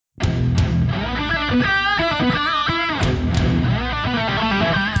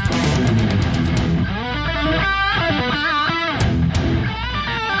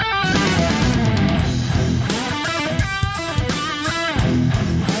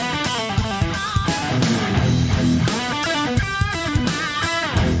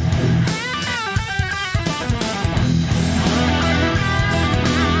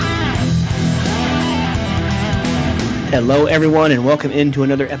Hello, everyone, and welcome into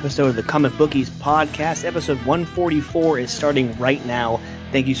another episode of the Comic Bookies podcast. Episode 144 is starting right now.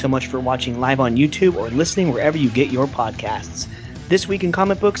 Thank you so much for watching live on YouTube or listening wherever you get your podcasts. This week in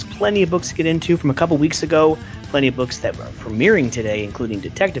comic books, plenty of books to get into from a couple weeks ago. Plenty of books that are premiering today, including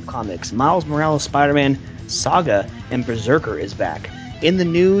Detective Comics, Miles Morales Spider-Man, Saga, and Berserker is back. In the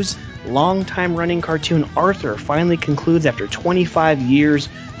news, long-time running cartoon Arthur finally concludes after 25 years.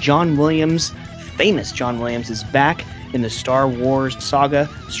 Famous John Williams, is back in the Star Wars saga.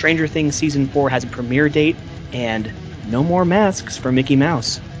 Stranger Things Season 4 has a premiere date, and no more masks for Mickey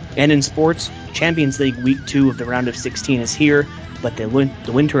Mouse. And in sports, Champions League Week 2 of the round of 16 is here, but the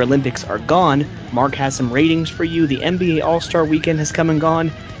Winter Olympics are gone. Mark has some ratings for you. The NBA All-Star Weekend has come and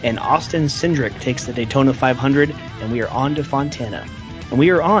gone, and Austin Cindric takes the Daytona 500, and we are on to Fontana. And we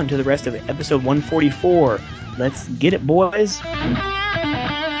are on to the rest of episode 144. Let's get it, boys.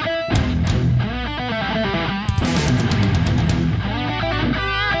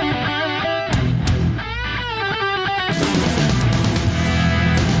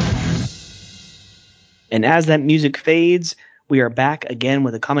 And as that music fades, we are back again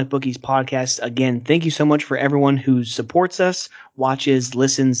with the Comic Bookies podcast. Again, thank you so much for everyone who supports us, watches,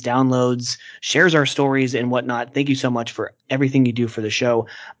 listens, downloads, shares our stories and whatnot. Thank you so much for everything you do for the show.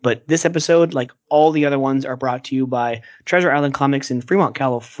 But this episode, like all the other ones, are brought to you by Treasure Island Comics in Fremont,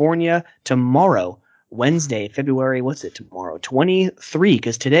 California. Tomorrow, Wednesday, February, 23,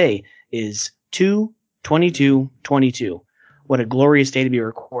 because today is 2/22/22. What a glorious day to be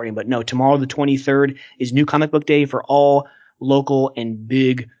recording. But no, tomorrow the 23rd is New Comic Book Day for all local and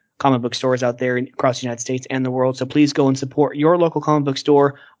big comic book stores out there across the United States and the world. So please go and support your local comic book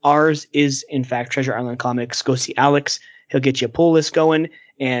store. Ours is, in fact, Treasure Island Comics. Go see Alex. He'll get you a pull list going.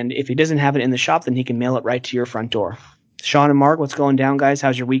 And if he doesn't have it in the shop, then he can mail it right to your front door. Sean and Mark, what's going down, guys?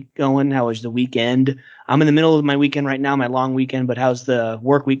 How's your week going? How was the weekend? I'm in the middle of my weekend right now, my long weekend, but how's the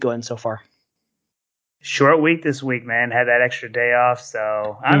work week going so far? Short week this week, man. Had that extra day off,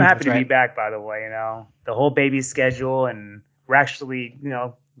 so I'm happy to be back, by the way. The whole baby schedule, and we're actually,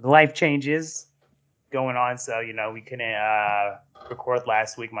 the life changes going on, so, we couldn't record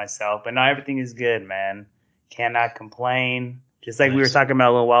last week myself. But now everything is good, man. Cannot complain. Just like we were talking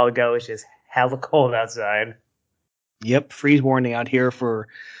about a little while ago, it's just hella cold outside. Yep, freeze warning out here for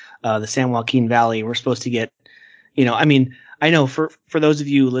the San Joaquin Valley. We're supposed to get, I know for those of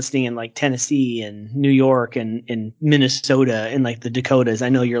you listening in like Tennessee and New York and Minnesota and like the Dakotas, I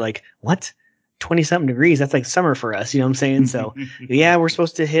know you're like, what? 20-something degrees? That's like summer for us. You know what I'm saying? So yeah, we're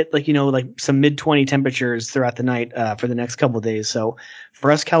supposed to hit like some mid-20 temperatures throughout the night for the next couple of days. So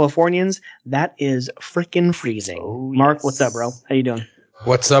for us Californians, that is freaking freezing. Oh, Mark, yes. What's up, bro? How you doing?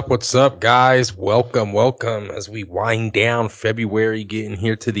 What's up, guys? Welcome as we wind down February, getting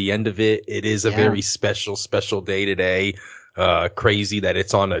here to the end of it. It is a very special day today. Crazy that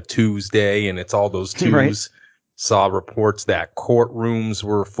it's on a Tuesday and it's all those twos. Right. Saw reports that courtrooms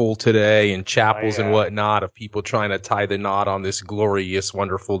were full today and chapels and whatnot of people trying to tie the knot on this glorious,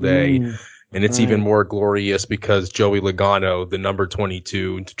 wonderful day. And it's even more glorious because Joey Logano, the number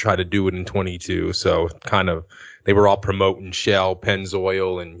 22, to try to do it in 22. So kind of, they were all promoting Shell,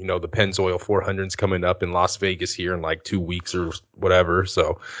 Pennzoil, and, the Pennzoil 400's coming up in Las Vegas here in like 2 weeks or whatever.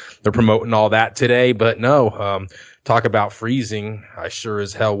 So they're promoting all that today. But no, talk about freezing. I sure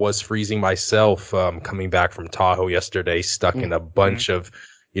as hell was freezing myself, coming back from Tahoe yesterday, stuck in a bunch of,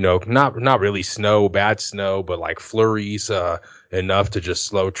 not really bad snow, but like flurries, enough to just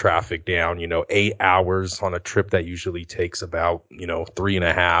slow traffic down, 8 hours on a trip that usually takes about,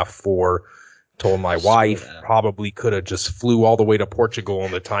 3.5, 4. Told my wife probably could have just flew all the way to Portugal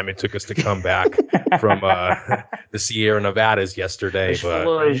in the time it took us to come back from the Sierra Nevadas yesterday.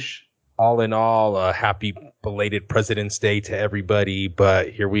 But all in all, happy belated President's Day to everybody. But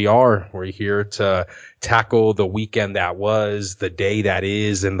here we are. We're here to tackle the weekend that was, the day that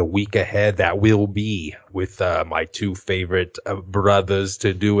is, and the week ahead that will be with my two favorite brothers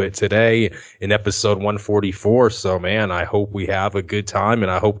to do it today in episode 144. So, man, I hope we have a good time,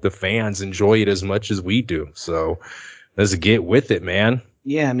 and I hope the fans enjoy it as much as we do. So let's get with it, man.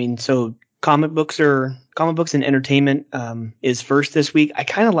 Yeah, so comic books and entertainment is first this week. I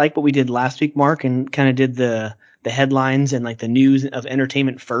kind of like what we did last week, Mark, and kind of did the headlines and like the news of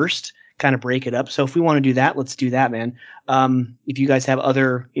entertainment first, kind of break it up. So if we want to do that, let's do that, man. If you guys have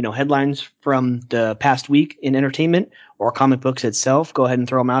other, headlines from the past week in entertainment or comic books itself, go ahead and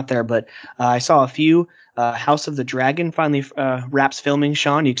throw them out there. But I saw a few. House of the Dragon finally wraps filming.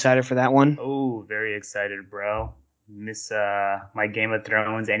 Sean, you excited for that one? Oh, very excited, bro. Miss my Game of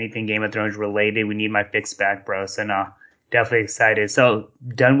Thrones, anything Game of Thrones related. We need my fix back, bro. So no, definitely excited. So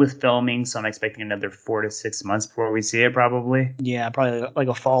done with filming. So I'm expecting another 4 to 6 months before we see it, probably. Yeah, probably like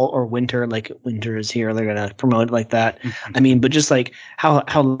a fall or winter. Like winter is here, they're gonna promote it like that. I mean, but just like how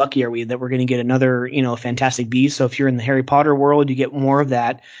lucky are we that we're gonna get another Fantastic Beasts? So if you're in the Harry Potter world, you get more of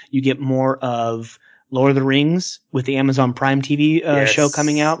that. You get more of Lord of the Rings with the Amazon Prime TV show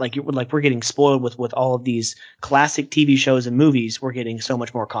coming out. Like we're getting spoiled with all of these classic TV shows and movies. We're getting so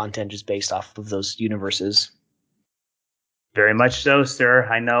much more content just based off of those universes. Very much so, sir.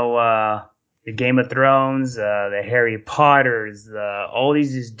 I know the Game of Thrones, the Harry Potters, all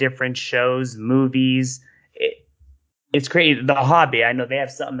these different shows, movies. It's crazy. The Hobbit, I know they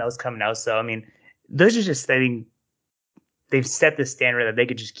have something else coming out. So, I mean, those are just things. They've set the standard that they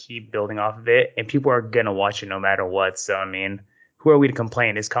could just keep building off of it, and people are going to watch it no matter what. So, I mean, who are we to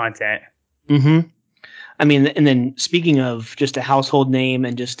complain? It's content. Mm-hmm. I mean, and then speaking of just a household name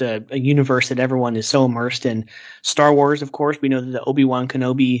and just a universe that everyone is so immersed in, Star Wars, of course, we know that the Obi-Wan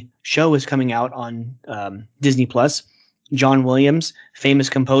Kenobi show is coming out on Disney Plus. John Williams, famous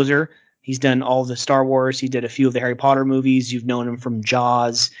composer. He's done all the Star Wars. He did a few of the Harry Potter movies. You've known him from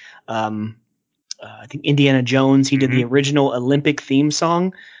Jaws. I think Indiana Jones. He did the original Olympic theme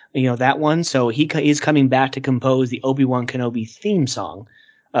song, that one. So he's coming back to compose the Obi-Wan Kenobi theme song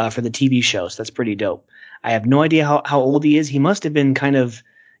for the TV show. So that's pretty dope. I have no idea how old he is. He must have been kind of,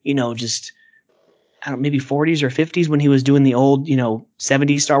 just, I don't know, maybe 40s or 50s when he was doing the old,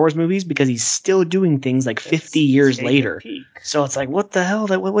 70s Star Wars movies, because he's still doing things like 50 years later. So it's like, what the hell?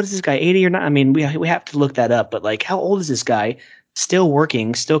 What is this guy, 80 or not? I mean, we have to look that up. But like, how old is this guy? Still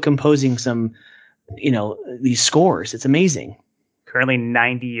working, still composing some, these scores. It's amazing. Currently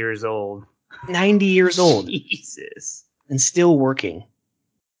 90 years old. 90 years old. Jesus. And still working.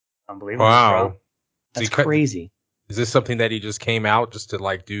 Unbelievable. Wow. Bro. That's crazy. Is this something that he just came out just to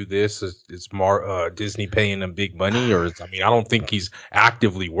like do this? Is more Disney paying him big money, or I don't think he's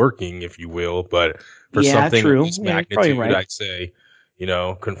actively working, if you will, but for something true. of this magnitude, right. I'd say,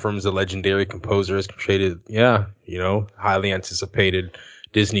 confirms the legendary composer has created, highly anticipated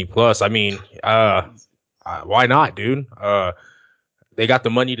Disney Plus. I mean, why not, dude? They got the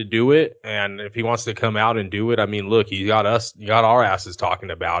money to do it, and if he wants to come out and do it, I mean, look, he got our asses talking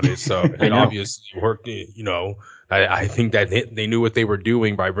about it, so it obviously worked. I think that they knew what they were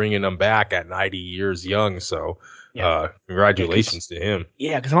doing by bringing him back at 90 years young. So, congratulations to him.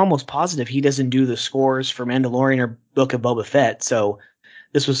 Yeah, because I'm almost positive he doesn't do the scores for Mandalorian or Book of Boba Fett. So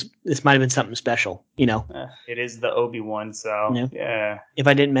this might have been something special, It is the Obi-Wan, so yeah. If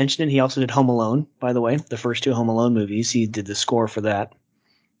I didn't mention it, he also did Home Alone, by the way. The first 2 Home Alone movies, he did the score for that.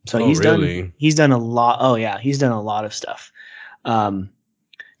 So he's done a lot. Oh yeah, he's done a lot of stuff. Did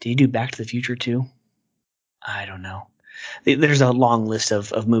he do Back to the Future too? I don't know. There's a long list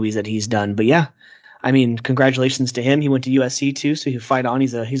of movies that he's done, but yeah, I mean, congratulations to him. He went to USC too, so he'll fight on.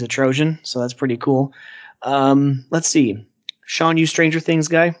 He's a Trojan, so that's pretty cool. Let's see. Sean, you Stranger Things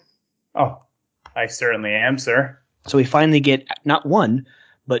guy? Oh, I certainly am, sir. So we finally get not 1,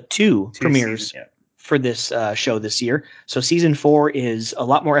 but 2 premieres for this show this year. So season 4 is a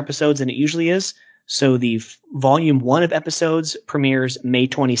lot more episodes than it usually is. So the volume 1 of episodes premieres May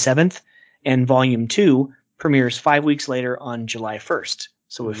 27th, and volume 2 premieres 5 weeks later on July 1st.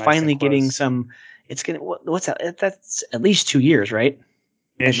 So we're finally getting some. It's gonna. What's that? That's at least 2 years, right?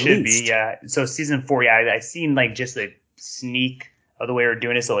 It should be, yeah. So season 4, I seen like just a sneak of the way we're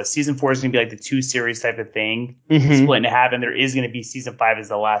doing it. So season 4 is gonna be like the 2 series type of thing, split into half, and there is gonna be season 5 is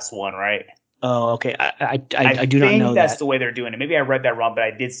the last one, right? Oh, okay. I do not know that's the way they're doing it. Maybe I read that wrong, but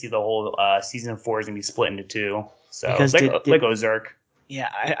I did see the whole season 4 is gonna be split into 2. So because like Ozark. Yeah,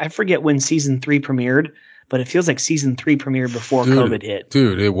 I forget when season 3 premiered, but it feels like season 3 premiered before COVID hit.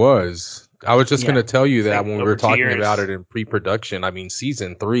 Dude, it was. I was just going to tell you that like when we were talking about it in pre-production. I mean,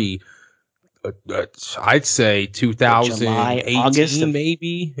 season 3, I'd say 2018, July, August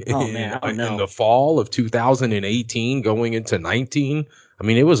maybe. Oh man, I don't know. In the fall of 2018, going into 19. I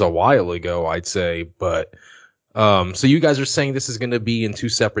mean, it was a while ago, I'd say. But so you guys are saying this is going to be in 2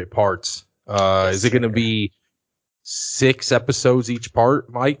 separate parts. Is it going to be 6 episodes each part,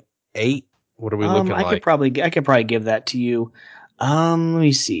 Mike? 8? What are we looking like? I could probably give that to you. Let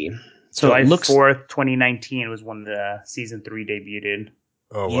me see. So July 4th, 2019 was when the season 3 debuted.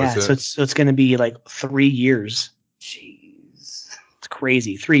 Oh, yeah. Was it? So it's going to be like 3 years. Jeez, it's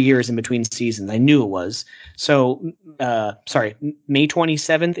crazy. 3 years in between seasons. I knew it was. So, May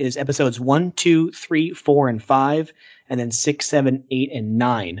 27th is episodes 1, 2, 3, 4, and 5. And then 6, 7, 8, and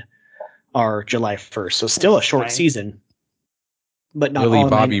 9 are July 1st. So still a short season. But not Billy all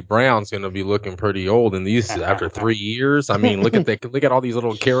Bobby Brown's going to be looking pretty old in these after 3 years. I mean, look at all these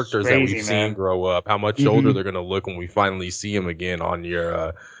little characters that we've seen grow up. How much older they're going to look when we finally see them again on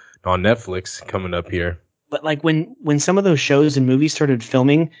your on Netflix coming up here. But like when some of those shows and movies started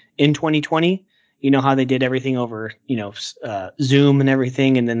filming in 2020, you know how they did everything over, Zoom and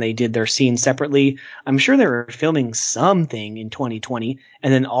everything, and then they did their scenes separately. I'm sure they were filming something in 2020,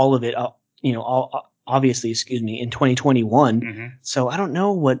 and then all of it, obviously, in 2021. Mm-hmm. So I don't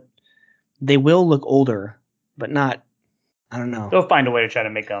know what they will look older, but not. I don't know. They'll find a way to try to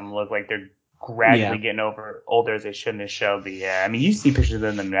make them look like they're gradually getting older as they should in the show. But yeah, I mean, you see pictures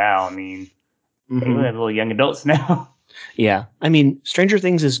of them now. I mean, they look like little young adults now. Yeah, I mean, Stranger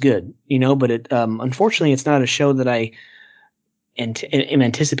Things is good, but it unfortunately it's not a show that I am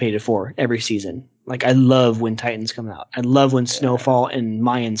anticipated for every season. Like I love when Titans come out. I love when Snowfall and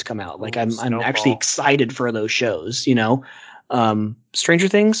Mayans come out. Like I'm actually excited for those shows. Stranger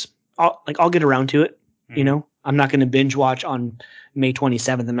Things, I'll get around to it. I'm not going to binge watch on May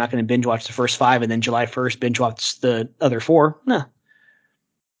 27th. I'm not going to binge watch the first 5 and then July 1st binge watch the other 4. Nah.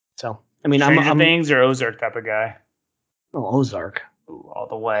 So I mean, Stranger Things or Ozark type of guy. Oh, Ozark. Ooh, all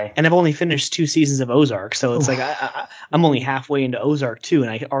the way. And I've only finished 2 seasons of Ozark, so it's like I'm only halfway into Ozark too,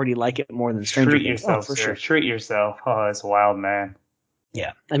 and I already like it more than Stranger Things. Treat yourself, for sure. Treat yourself. Oh, it's wild, man.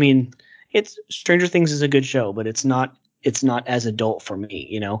 Yeah, I mean, Stranger Things is a good show, but it's not as adult for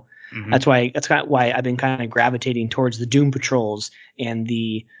me. Mm-hmm. That's kind of why I've been kind of gravitating towards the Doom Patrols and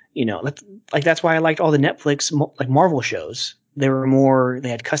the that's why I liked all the Netflix like Marvel shows. They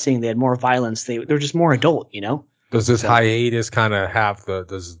had cussing, they had more violence, they were just more adult. Does this hiatus kind of have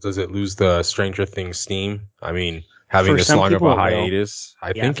does it lose the Stranger Things steam? I mean, having this long of a hiatus,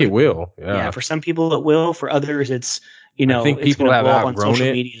 I think it will. Yeah, for some people it will. For others, it's I think people have outgrown social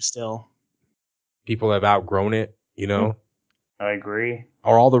it. Media still. People have outgrown it. I agree.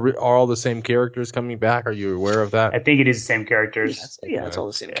 Are all the same characters coming back? Are you aware of that? I think it is the same characters. Yeah, it's all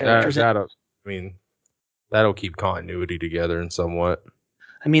the same characters. That'll keep continuity together in somewhat.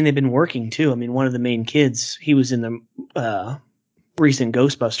 I mean, they've been working too. I mean, one of the main kids, he was in the recent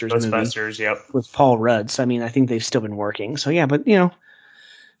Ghostbusters movie. Yep. With Paul Rudd. So, I mean, I think they've still been working. So, yeah, but,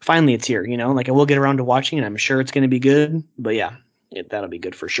 finally it's here, Like, I will get around to watching it. I'm sure it's going to be good. But, yeah, that'll be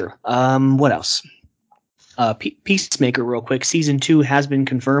good for sure. What else? Peacemaker, real quick. Season 2 has been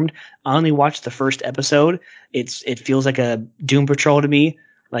confirmed. I only watched the first episode. It feels like a Doom Patrol to me.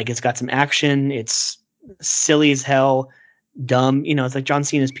 Like, it's got some action. It's silly as hell. Dumb, it's like John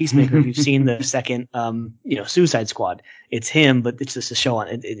Cena's Peacemaker. If you've seen the second, Suicide Squad, it's him, but it's just a show on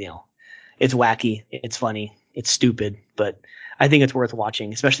it. It's wacky, it's funny, it's stupid, but I think it's worth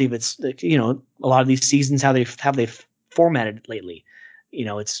watching, especially if it's a lot of these seasons how they've formatted it lately.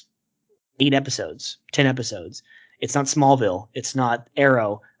 It's 8 episodes, 10 episodes. It's not Smallville, it's not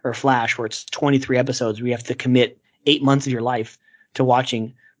Arrow or Flash, where it's 23 episodes where you have to commit 8 months of your life to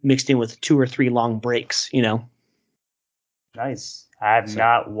watching, mixed in with 2 or 3 long breaks. Nice. I have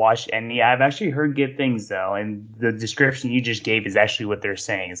not watched any. I've actually heard good things though, and the description you just gave is actually what they're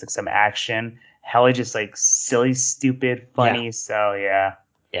saying. It's like some action, hella just like silly, stupid, funny. Yeah. So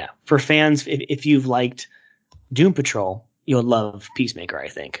yeah. For fans, if you've liked Doom Patrol, you'll love Peacemaker. I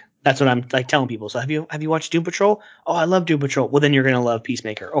think that's what I'm like telling people. So have you watched Doom Patrol? Oh, I love Doom Patrol. Well, then you're gonna love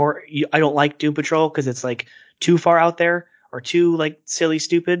Peacemaker. Or I don't like Doom Patrol because it's like too far out there or too like silly,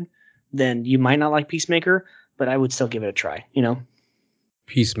 stupid. Then you might not like Peacemaker. But I would still give it a try,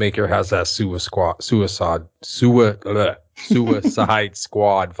 Peacemaker has that Suicide Squad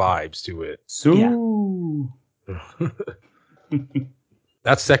vibes to it.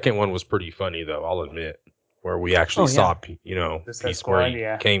 That second one was pretty funny, though. I'll admit, where we actually saw, Peace where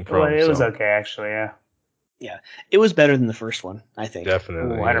he came from. Well, it was okay, actually. Yeah. Yeah, it was better than the first one, I think.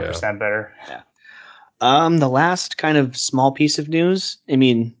 Definitely, 100% better. Yeah. The last kind of small piece of news. I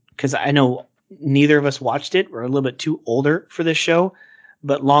mean, because I know neither of us watched it. We're a little bit too older for this show,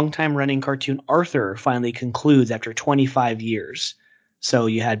 but longtime running cartoon Arthur finally concludes after 25 years. So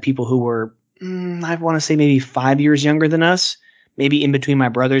you had people who were, I want to say maybe 5 years younger than us, maybe in between my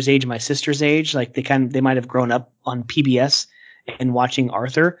brother's age and my sister's age. Like they might have grown up on PBS and watching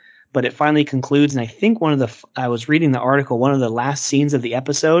Arthur, but it finally concludes. And I think I was reading the article, one of the last scenes of the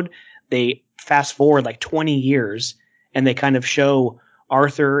episode, they fast forward like 20 years and they kind of show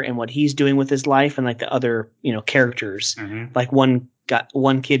Arthur and what he's doing with his life and like the other, characters. Mm-hmm. Like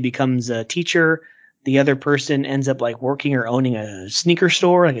one kid becomes a teacher. the other person ends up like working or owning a sneaker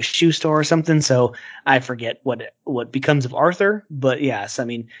store, like a shoe store or something. So I forget what becomes of Arthur, but yes, I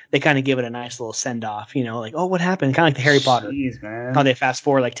mean, they kind of give it a nice little send off, like, oh, what happened? Kind of like the Harry Potter. Man. How they fast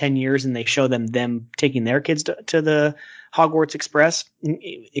forward like 10 years and they show them taking their kids to the Hogwarts Express.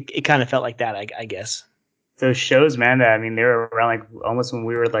 It kind of felt like that, I guess. Those shows, man, they were around like almost when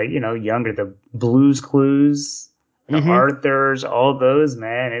we were like, younger, the Blues Clues, the Arthurs, all those,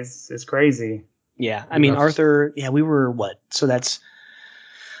 man, it's crazy. Yeah, I mean, Arthur, we were what? So that's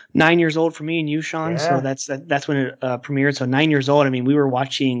 9 years old for me and you, Sean. Yeah. So that's when it premiered. So 9 years old. I mean, we were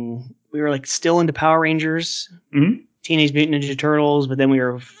like still into Power Rangers, Teenage Mutant Ninja Turtles, but then we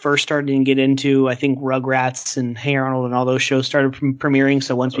were first starting to get into, I think, Rugrats and Hey Arnold and all those shows started premiering.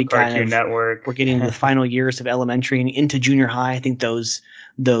 So once we Cartoon Network, we're getting into the final years of elementary and into junior high, I think those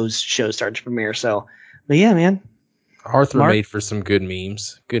shows started to premiere. So, but yeah, man. Arthur made for some good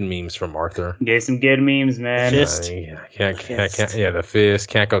memes. Good memes from Arthur. Gave some good memes, man. The fist. The fist.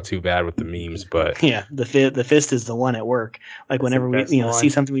 Can't go too bad with the memes, but yeah, the fist is the one at work. Like whenever we see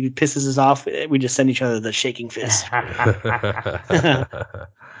something that pisses us off, we just send each other the shaking fist.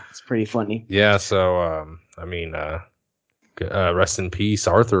 It's pretty funny. Yeah. So rest in peace,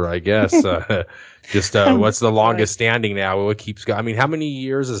 Arthur, I guess. What's the longest standing now? What keeps going? I mean, how many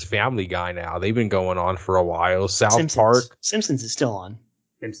years is Family Guy now? They've been going on for a while. Park. Simpsons is still on.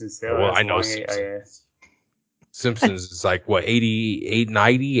 Simpsons still. Well, I know Simpsons. Simpsons is like, what, 88,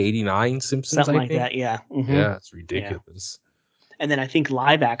 90, 89 Simpsons, something like that, yeah. Mm-hmm. Yeah, it's ridiculous. Yeah. And then I think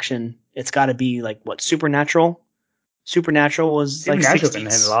live action, it's got to be like, what, Supernatural? Supernatural was like 16,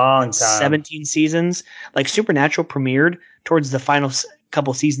 been a long time. 17 seasons. Like Supernatural premiered towards the final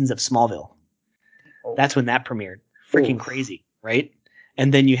couple seasons of Smallville. Oh. That's when that premiered. Freaking crazy, right?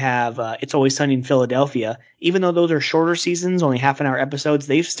 And then you have It's Always Sunny in Philadelphia. Even though those are shorter seasons, only half-an-hour episodes,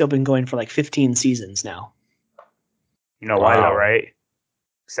 they've still been going for like 15 seasons now. You know why though, right?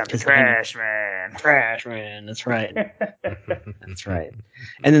 Except the Trash Man. Trash Man, that's right. That's right.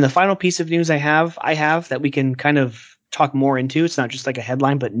 And then the final piece of news I have that we can kind of talk more into. It's not just like a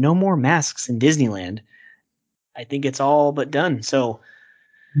headline, but no more masks in Disneyland. I think it's all but done. So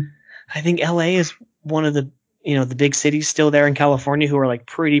I think LA is one of the the big cities still there in California who are like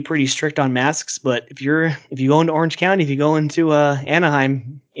pretty strict on masks. But if you go into Orange County, if you go into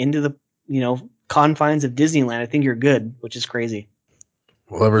Anaheim, into the confines of Disneyland, I think you're good, which is crazy.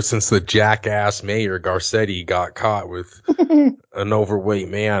 Well, ever since the jackass mayor Garcetti got caught with an overweight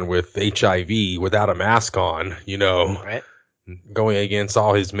man with HIV without a mask on, right, going against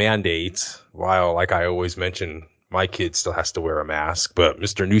all his mandates, while, like I always mention, my kid still has to wear a mask. But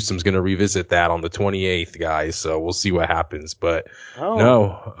Mr. Newsom's going to revisit that on the 28th, guys. So we'll see what happens. But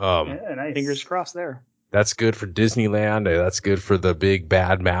nice. Fingers crossed there. That's good for Disneyland. That's good for the big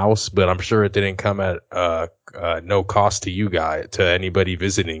bad mouse, but I'm sure it didn't come at no cost to you guys, to anybody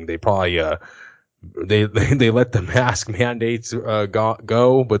visiting. They probably they let the mask mandates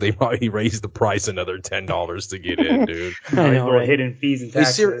go, but they probably raised the price another $10 to get in, dude. I know, right? Hidden fees and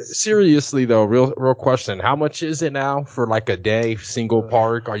taxes. Seriously though, real question. How much is it now for like a day single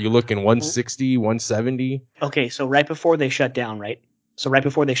park? Are you looking 160, 170? Okay, so right before they shut down, right? So right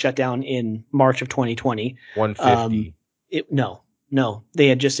before they shut down in March of 2020, 150. No, they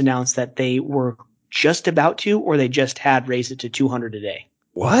had just announced that they were just about to, or they just had raised it to 200 a day.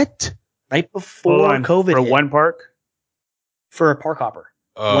 What? Right before COVID for hit. one park? For a park hopper.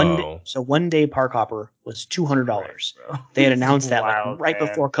 Oh. One day park hopper was $200. Right, they had announced that right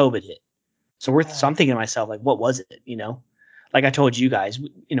before COVID hit. So I'm thinking to myself, like, what was it? Like I told you guys,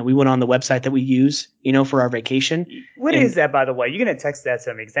 we went on the website that we use, for our vacation. What is that, by the way? You're going to text that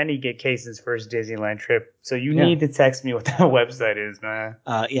to me because I need to get Kayson's first Disneyland trip. So you need to text me what that website is, man.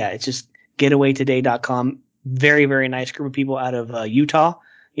 It's just getawaytoday.com. Very, very nice group of people out of Utah,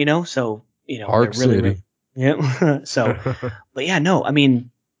 so, Park City. Yeah. So, but yeah, no, I mean,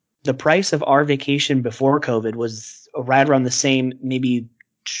 the price of our vacation before COVID was right around the same, maybe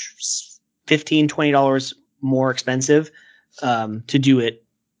 $15, $20 more expensive. To do it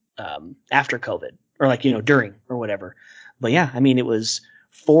after COVID or like, during or whatever. But yeah, I mean, it was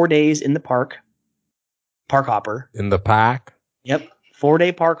 4 days in the park hopper. In the pack? Yep.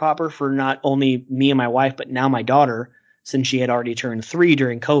 4-day park hopper for not only me and my wife, but now my daughter, since she had already turned 3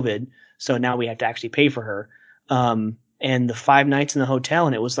 during COVID. So now we have to actually pay for her. And the 5 nights in the hotel,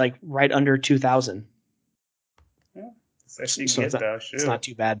 and it was like right under $2,000. Yeah, it's not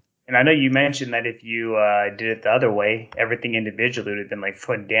too bad. And I know you mentioned that if you did it the other way, everything individually would have been like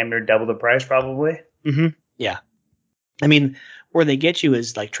damn near double the price, probably. Mm-hmm. Yeah. I mean, where they get you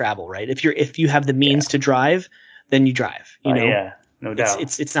is like travel, right? If you have the means to drive, then you drive. You know. Yeah. No doubt.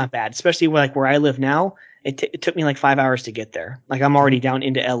 It's not bad, especially where I live now. It took me like 5 hours to get there. Like I'm already down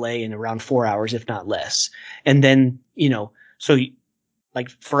into LA in around 4 hours, if not less. And then, so like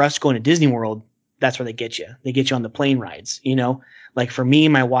for us going to Disney World, that's where they get you. They get you on the plane rides, like for me,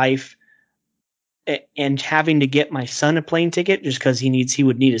 my wife, and having to get my son a plane ticket just because he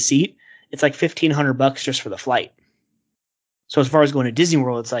would need a seat. It's like $1,500 just for the flight. So as far as going to Disney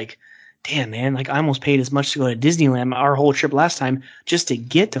World, it's like, damn, man, like I almost paid as much to go to Disneyland our whole trip last time just to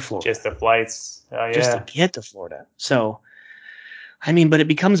get to Florida. Just the flights. Oh, yeah. Just to get to Florida. So, I mean, but it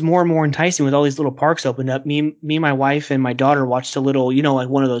becomes more and more enticing with all these little parks opened up. Me, my wife, and my daughter watched a little, like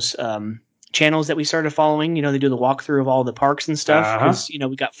one of those channels that we started following. They do the walkthrough of all the parks and stuff because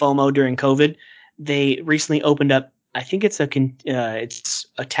we got FOMO during COVID. They recently opened up. I think it's it's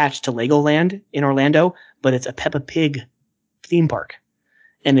attached to Legoland in Orlando, but it's a Peppa Pig theme park,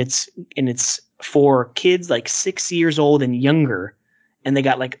 and it's for kids like 6 years old and younger. And they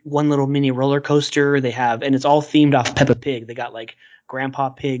got like one little mini roller coaster. And it's all themed off Peppa Pig. They got like Grandpa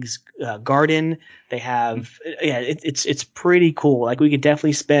Pig's garden. They have, it's pretty cool. Like we could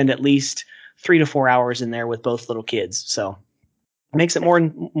definitely spend at least 3 to 4 hours in there with both little kids. So it makes it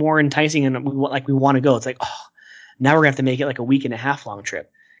more enticing, and we want to go. It's like, oh, now we're gonna have to make it like a week and a half long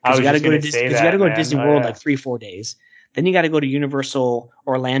trip because you got to go to Disney World like 3-4 days. Then you got to go to Universal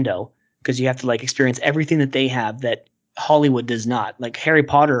Orlando because you have to like experience everything that they have that Hollywood does not. Like Harry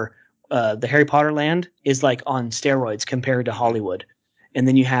Potter, the Harry Potter land is like on steroids compared to Hollywood. And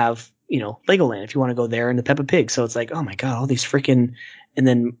then you have, Legoland if you want to go there, and the Peppa Pig. So it's like, oh my God, all these freaking. And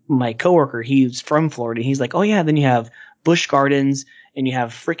then my coworker, he's from Florida. He's like, oh yeah. Then you have Busch Gardens, and you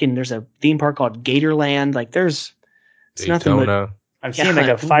have there's a theme park called Gatorland. Like it's nothing but. I'm seeing like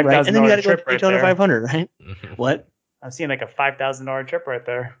a $5,000 right? And then you got to go to Daytona 500, right? What? I'm seeing like a $5,000 trip right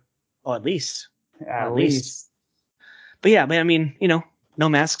there. Oh, at least. At least. But yeah, I mean, no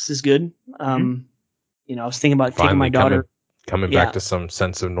masks is good. I was thinking about taking my daughter. Coming back to some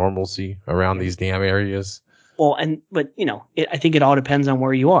sense of normalcy around these damn areas. Well, but I think it all depends on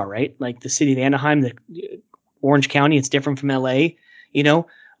where you are, right? Like the city of Anaheim, the Orange County, it's different from LA.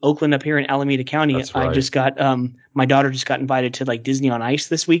 Oakland up here in Alameda County. That's right. I just got my daughter just got invited to like Disney on Ice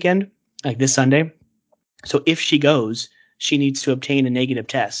this weekend, like this Sunday. So if she goes, she needs to obtain a negative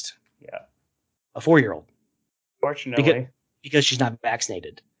test. Yeah, a 4-year-old. Fortunately, because she's not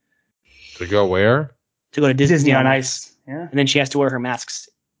vaccinated. To go where? To go to Disney on Ice. Yeah, and then she has to wear her masks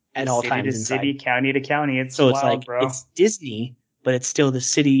at all times inside. City, county to county. It's it's Disney, but it's still the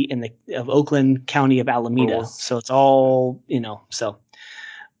city of Oakland County of Alameda. Rules. So it's all So,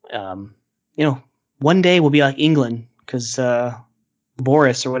 one day we'll be like England because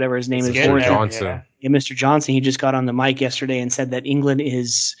Boris or whatever his name is, Boris Johnson. Yeah, Mr. Johnson. He just got on the mic yesterday and said that England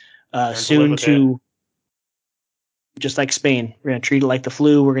is soon to. Just like Spain, we're going to treat it like the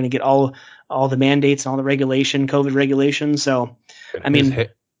flu. We're going to get all the mandates and all the COVID regulations. So,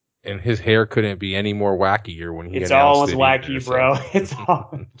 and his hair couldn't be any more wackier when he it's announced always wacky, either, bro.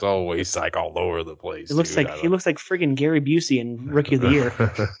 So. It's always like all over the place. It looks he looks like friggin' Gary Busey in Rookie of the Year,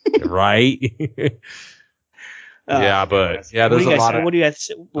 right? Yeah, but yeah, there's what do you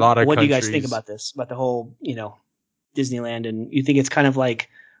guys think about this? About the whole Disneyland, and you think it's kind of like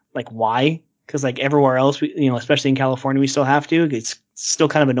why? Because like everywhere else, we, especially in California, we still have to. It's still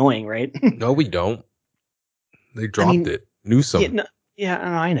kind of annoying, right? No, we don't. They dropped it. Newsom. Yeah,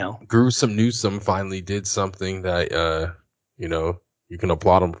 I know. Gruesome Newsom finally did something that you can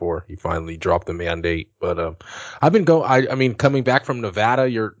applaud him for. He finally dropped the mandate. But I've been coming back from Nevada,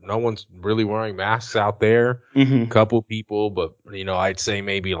 no one's really wearing masks out there. Mm-hmm. A couple people, but I'd say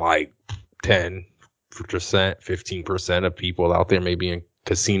maybe like 10%, 15% of people out there maybe in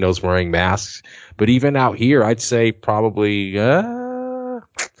casinos wearing masks. But even out here, I'd say probably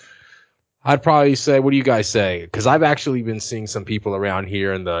I'd probably say, what do you guys say? Because I've actually been seeing some people around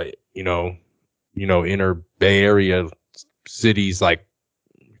here in the inner Bay Area cities, like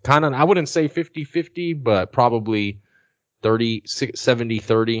kind of, I wouldn't say 50-50, but probably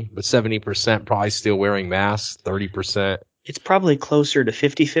 70-30, but 70% probably still wearing masks, 30%. It's probably closer to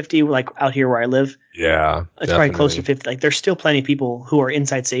 50-50, like out here where I live. Yeah, it's probably closer to 50. Like there's still plenty of people who are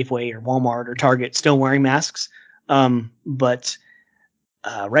inside Safeway or Walmart or Target still wearing masks. But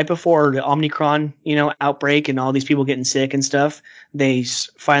right before the Omicron, outbreak and all these people getting sick and stuff, they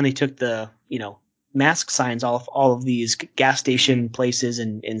finally took the, mask signs off all of these gas station places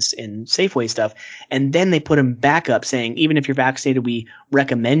and Safeway stuff. And then they put them back up saying, even if you're vaccinated, we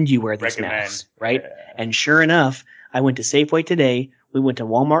recommend you wear these masks. Right. Yeah. And sure enough, I went to Safeway today. We went to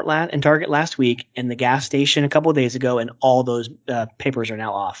Walmart and Target last week, and the gas station a couple of days ago, and all those papers are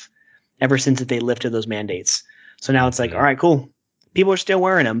now off ever since that they lifted those mandates. So now it's like, all right, cool. people are still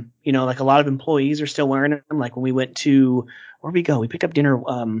wearing them. You know, like a lot of employees are still wearing them. Like when we went to where we go, we picked up dinner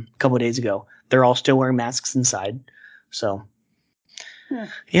a couple of days ago. They're all still wearing masks inside. So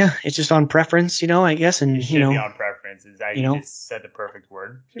yeah, it's just on preference, I guess. And it should be on preference. You just said the perfect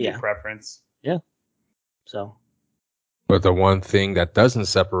word. Should be preference. Yeah. So. But the one thing that doesn't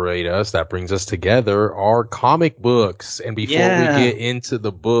separate us, that brings us together, are comic books. And before we get into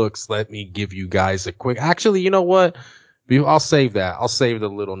the books, let me give you guys a quick. Actually, you know what? I'll save that. I'll save the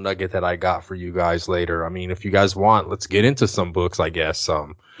little nugget that I got for you guys later. I mean, if you guys want, let's get into some books, I guess.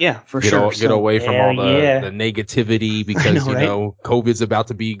 Yeah, for sure. Get away from all the negativity because, COVID's about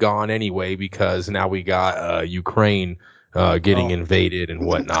to be gone anyway because now we got Ukraine getting invaded and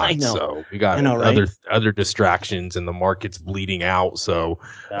whatnot. I know. So we got other distractions and the market's bleeding out. So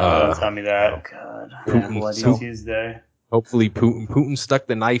don't tell me that. Oh, God. Bloody Tuesday. Hopefully Putin stuck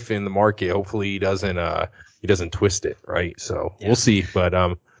the knife in the market. Hopefully he doesn't twist it, right? So we'll see. But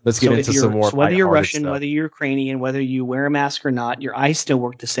let's get into some more. So whether you're Russian, whether you're Ukrainian, whether you wear a mask or not, your eyes still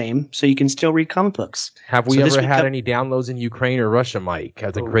work the same, so you can still read comic books. Have we ever had any downloads in Ukraine or Russia, Mike?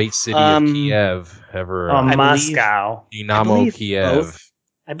 Has the great city of Kiev ever? Moscow, Dynamo Kiev.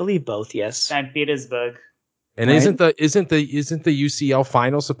 I believe both. Yes. St. Petersburg. And isn't the UCL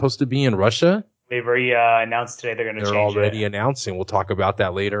final supposed to be in Russia? They've already announced today they're going to change it. They're already announcing. We'll talk about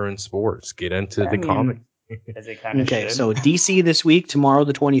that later in sports. Get into the comic. As they kind of should. So DC this week, tomorrow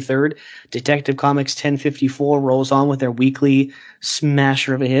the 23rd, Detective Comics 1054 rolls on with their weekly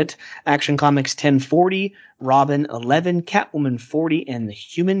smasher of a hit. Action Comics 1040, Robin 11, Catwoman 40, and the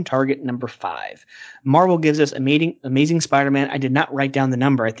Human Target number 5. Marvel gives us Amazing Spider-Man. I did not write down the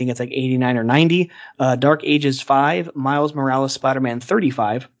number. I think it's like 89 or 90. Dark Ages 5, Miles Morales Spider-Man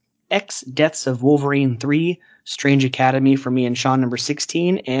 35, X Deaths of Wolverine 3, Strange Academy for me and Sean number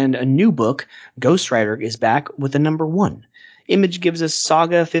 16, and a new book, Ghost Rider, is back with a number 1. Image gives us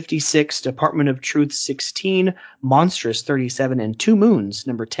Saga 56, Department of Truth 16, Monstrous 37, and Two Moons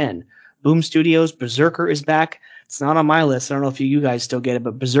number 10. Boom Studios, Berserker is back. It's not on my list. I don't know if you guys still get it,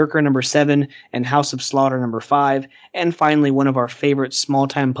 but Berserker number 7 and House of Slaughter number 5. And finally, one of our favorite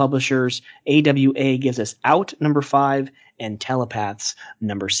small-time publishers, AWA, gives us Out number 5 and Telepaths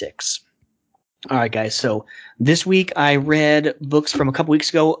number 6. All right, guys. So this week I read books from a couple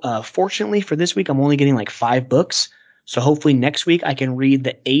weeks ago. Fortunately for this week, I'm only getting like 5 books. So hopefully next week I can read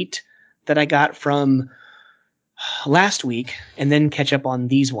the 8 that I got from last week and then catch up on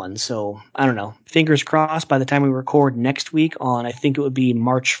these ones. So I don't know. Fingers crossed by the time we record next week on, I think it would be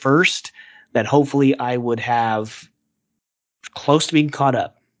March 1st, that hopefully I would have close to being caught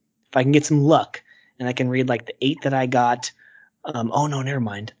up. If I can get some luck and I can read like the 8 that I got. Oh no, never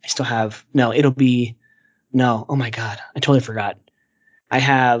mind. I still have, oh my God. I totally forgot. I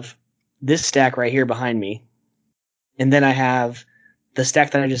have this stack right here behind me. And then I have the stack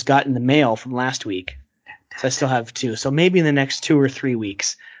that I just got in the mail from last week. So I still have 2. So maybe in the next 2 or 3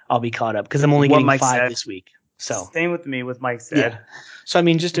 weeks, I'll be caught up because I'm only getting 5 this week. So same with me with Mike said. Yeah. So I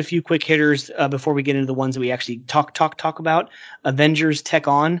mean, just a few quick hitters before we get into the ones that we actually talk about. Avengers Tech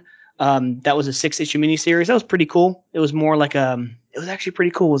On. That was a 6-issue miniseries. That was pretty cool. It was more like it was actually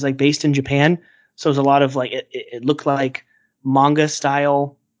pretty cool. It was like based in Japan. So it was a lot of like, it looked like manga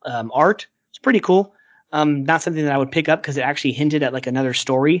style, art. It's pretty cool. Not something that I would pick up because it actually hinted at like another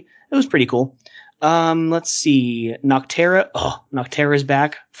story. It was pretty cool. Let's see. Noctera. Noctera's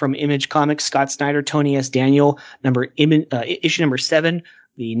back from Image Comics. Scott Snyder, Tony S. Daniel, issue number 7,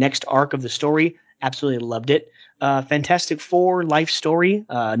 the next arc of the story. Absolutely loved it. Fantastic Four Life Story,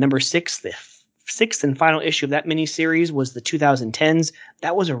 number 6, the 6th and final issue of that miniseries was the 2010s.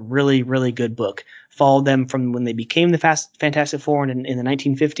 That was a really, really good book. Followed them from when they became the Fantastic Four in the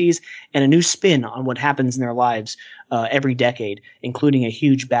 1950s, and a new spin on what happens in their lives every decade, including a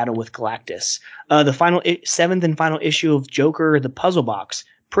huge battle with Galactus. The 7th and final issue of Joker, the Puzzle Box,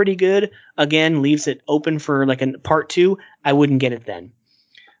 pretty good. Again, leaves it open for like a part 2. I wouldn't get it then.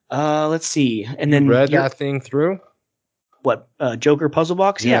 Let's see. And then read that thing through? What, Joker Puzzle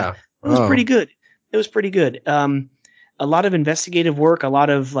Box? Yeah. It was pretty good. It was pretty good. A lot of investigative work, a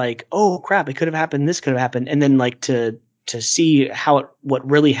lot of like, oh crap, it could have happened, this could have happened, and then like to see what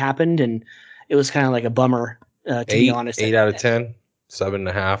really happened, and it was kind of like a bummer to be honest. 8 out of 10,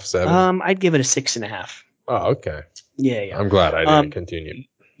 7.5, 7. I'd give it a 6.5. Oh, okay. Yeah. I'm glad I didn't continue.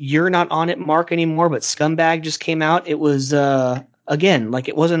 You're not on it, Mark, anymore, but Scumbag just came out. It was again, like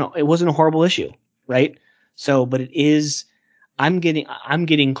it wasn't a horrible issue, right? So, but it is. I'm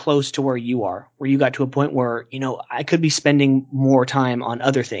getting close to where you are, where you got to a point where, I could be spending more time on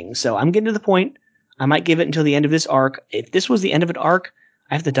other things. So I'm getting to the point. I might give it until the end of this arc. If this was the end of an arc,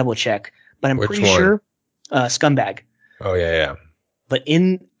 I have to double check, but I'm pretty sure, Scumbag. Oh yeah. But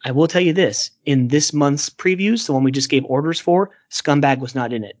I will tell you this, in this month's previews, the one we just gave orders for, Scumbag was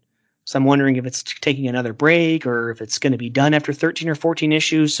not in it. So I'm wondering if it's taking another break or if it's going to be done after 13 or 14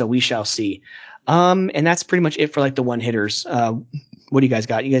 issues. So we shall see. And that's pretty much it for like the one hitters. What do you guys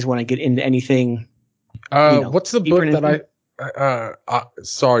got? You guys want to get into anything? What's the book that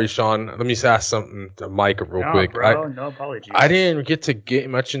sorry, Sean. Let me just ask something to Mike real quick. Bro, no apologies. I didn't get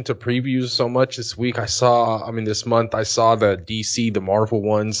much into previews so much this week. This month I saw the DC, the Marvel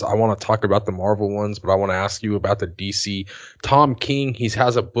ones. I want to talk about the Marvel ones, but I want to ask you about the DC. Tom King, he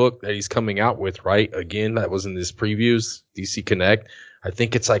has a book that he's coming out with, right? Again, that was in this previews, DC Connect. I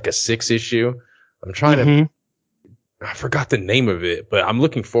think it's like a 6 issue. I'm trying to, I forgot the name of it, but I'm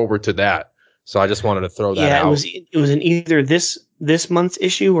looking forward to that. So I just wanted to throw that out. Yeah, it was in either this month's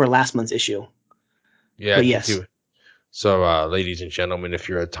issue or last month's issue. Yeah, but yes. So, ladies and gentlemen, if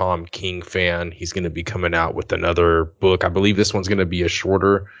you're a Tom King fan, he's going to be coming out with another book. I believe this one's going to be a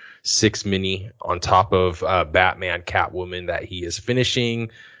shorter 6 mini on top of Batman, Catwoman that he is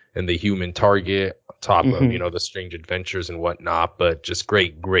finishing, and the Human Target on top of, the Strange Adventures and whatnot. But just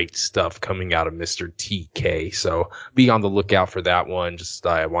great stuff coming out of Mr. TK. So be on the lookout for that one. Just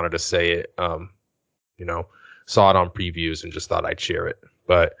I wanted to say it, saw it on previews and just thought I'd share it.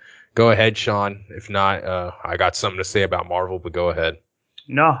 But go ahead, Sean. If not, I got something to say about Marvel, but go ahead.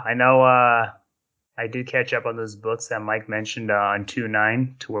 No, I know I did catch up on those books that Mike mentioned on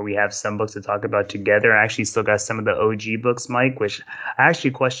 2.9 to where we have some books to talk about together. I actually still got some of the OG books, Mike, which I actually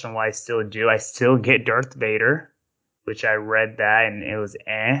question why I still do. I still get Darth Vader, which I read that and it was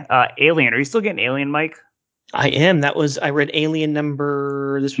Alien. Are you still getting Alien, Mike? I am. I read Alien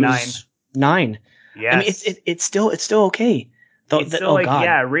number, this was 9. Yes. I mean, it's still okay. It's still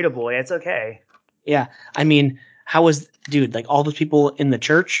readable. It's okay. Yeah. I mean, like all those people in the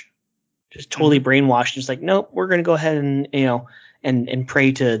church just totally brainwashed. Just like, nope, we're going to go ahead and, and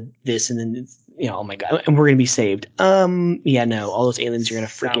pray to this. And then, oh my God, and we're going to be saved. No, all those aliens are going to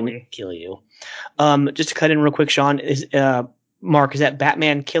freaking kill you. Just to cut in real quick, Sean, Mark, is that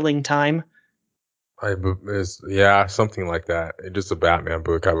Batman Killing Time? Something like that. It's just a Batman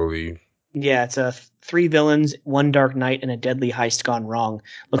book, I believe. Yeah, it's 3 villains, 1 Dark Knight, and a deadly heist gone wrong.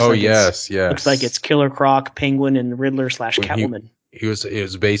 Looks like it's Killer Croc, Penguin, and Riddler / Catwoman. It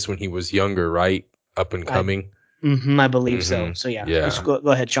was based when he was younger, right? Up and coming. I believe so. So yeah. Go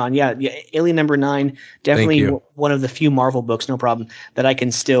ahead, Sean. Yeah. Alien number 9, definitely one of the few Marvel books, no problem, that I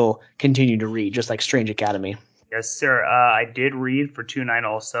can still continue to read, just like Strange Academy. Yes, sir. I did read for 2.9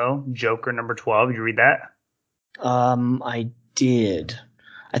 also Joker number 12. Did you read that? I did.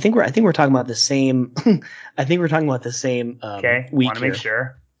 I think we're talking about the same. Okay, week. Want to make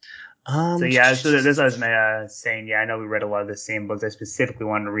sure. So this is what I was saying. Yeah, I know we read a lot of the same books. I specifically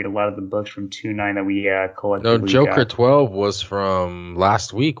wanted to read a lot of the books from 2.9 that we collectively. No, Joker 12 was from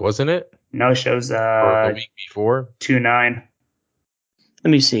last week, wasn't it? No, it shows or the week before 2.9. Let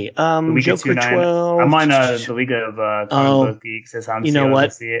me see. Joker 12. I'm on the League of Comic Book Geeks. That's how I'm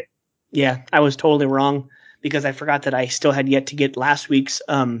to see it. Yeah, I was totally wrong because I forgot that I still had yet to get last week's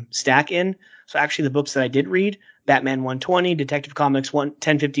stack in. So actually, the books that I did read, Batman 120, Detective Comics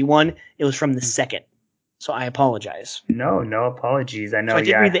 1051, it was from the second. So I apologize. No apologies. I know. So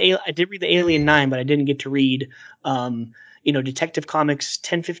I did read the Alien 9, but I didn't get to read, Detective Comics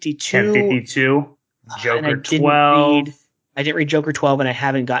 1052. 1052. Joker 12. I didn't read Joker 12, and I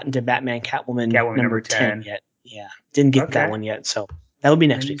haven't gotten to Batman Catwoman number 10 yet. Yeah, didn't get that one yet. So that would be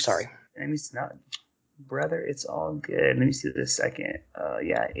next week. Sorry. Let me see. Brother, it's all good. Let me see this second.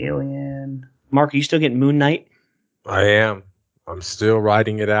 Alien. Mark, are you still getting Moon Knight? I am. I'm still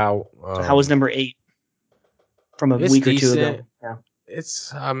writing it out. So how was number 8 from a week or two ago? Yeah.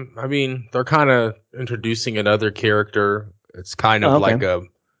 It's they're kind of introducing another character. It's kind of like a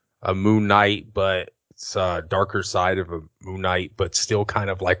Moon Knight, but it's a darker side of a Moon Knight, but still kind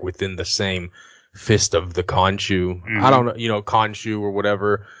of like within the same fist of the Khonshu. I don't know, Khonshu or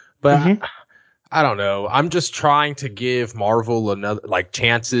whatever, but I don't know. I'm just trying to give Marvel another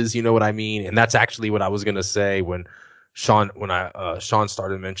chances. You know what I mean? And that's actually what I was gonna say when Sean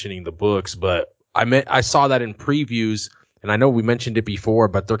started mentioning the books. But I saw that in previews, and I know we mentioned it before,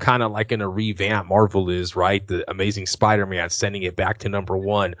 but they're kind of like in a revamp. Marvel is, right? The Amazing Spider-Man, sending it back to number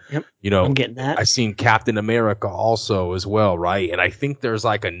 1. Yep. I'm getting that. I've seen Captain America also as well, right? And I think there's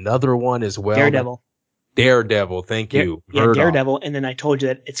another one as well. Daredevil, thank you. Yeah, Daredevil, and then I told you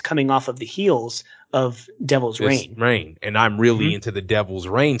that it's coming off of the heels of Devil's Reign. And I'm really into the Devil's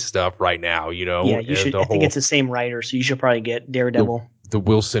Reign stuff right now, Yeah, you should. I think it's the same writer, so you should probably get Daredevil. The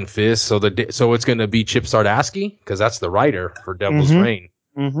Wilson Fisk. So it's going to be Chip Zdarsky because that's the writer for Devil's Reign.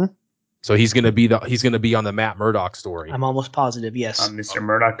 Mm-hmm. So he's gonna be on the Matt Murdock story. I'm almost positive, yes. Mr.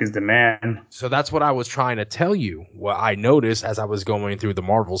 Murdock is the man. So that's what I was trying to tell you. What I noticed as I was going through the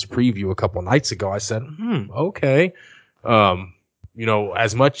Marvels preview a couple nights ago, I said, okay.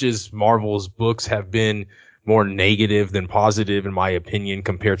 As much as Marvel's books have been more negative than positive, in my opinion,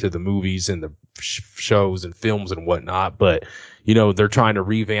 compared to the movies and the shows and films and whatnot, but they're trying to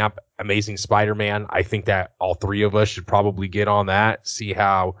revamp Amazing Spider-Man. I think that all three of us should probably get on that, see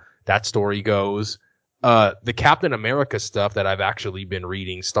how that story goes. The Captain America stuff that I've actually been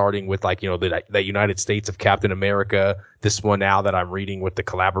reading, starting with the United States of Captain America. This one now that I'm reading with the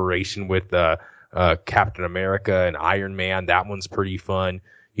collaboration with Captain America and Iron Man. That one's pretty fun.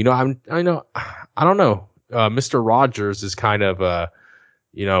 I don't know. Mr. Rogers is kind of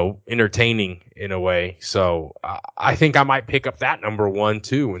entertaining in a way. So I think I might pick up that number one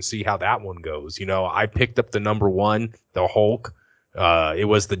too and see how that one goes. I picked up the number one, the Hulk. It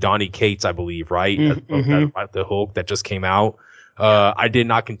was the Donny Cates, I believe, right? The Hulk that just came out. I did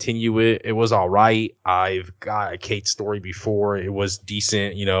not continue it. It was all right. I've got a Cates story before. It was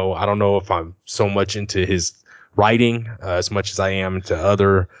decent. I don't know if I'm so much into his writing as much as I am to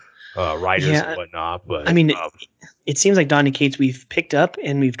other writers and whatnot. But I mean, it seems like Donny Cates we've picked up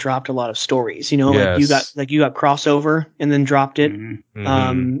and we've dropped a lot of stories. Yes. like you got crossover and then dropped it.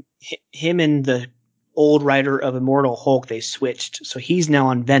 Mm-hmm. Him and the old writer of Immortal Hulk, they switched, so he's now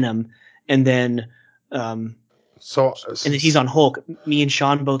on Venom, and then and then he's on Hulk. Me and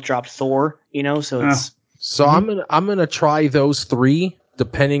Sean both dropped Thor, so it's I'm gonna try those three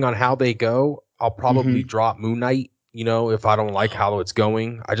depending on how they go. I'll probably drop Moon Knight, if I don't like how it's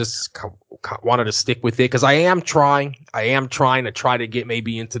going. I just wanted to stick with it because I am trying to get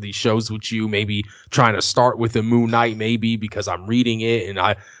maybe into these shows with you, maybe trying to start with the Moon Knight, maybe because I'm reading it and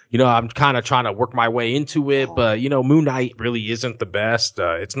I'm kind of trying to work my way into it, but Moon Knight really isn't the best.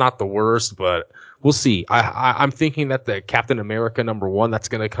 It's not the worst, but we'll see. I'm thinking that the Captain America number one that's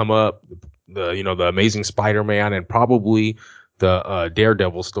going to come up, the Amazing Spider-Man, and probably the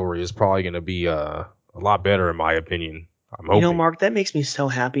Daredevil story is probably going to be a lot better in my opinion. I'm hoping. Mark, that makes me so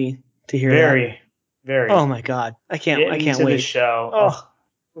happy to hear that. Very. Oh my God, I can't wait. The show. Oh.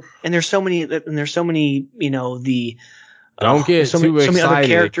 And there's so many. The. Don't get too excited. So many other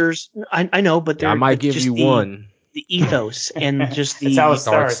characters. I know, but I might give you one. The ethos and just the how it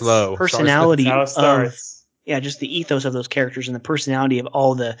starts. Personality That's how it starts. Just the ethos of those characters and the personality of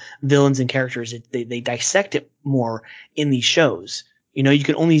all the villains and characters. They dissect it more in these shows. You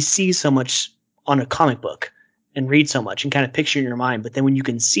can only see so much on a comic book and read so much and kind of picture in your mind, but then when you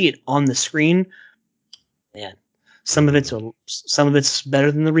can see it on the screen, man, some of it's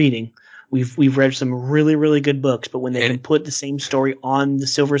better than the reading. We've read some really, really good books, but when they can put the same story on the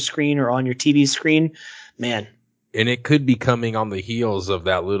silver screen or on your TV screen, man. And it could be coming on the heels of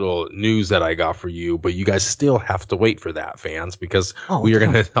that little news that I got for you, but you guys still have to wait for that, fans, because we are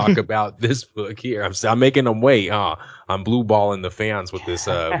going to talk about this book here. I'm making them wait, huh? I'm blue balling the fans with this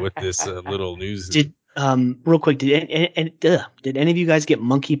little news. Real quick, did any of you guys get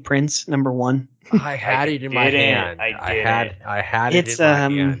Monkey Prince number one? I had it in my hand. I had it in my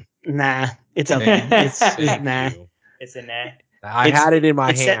hand. Nah, it's okay. It's nah. It's a nah. I had it in my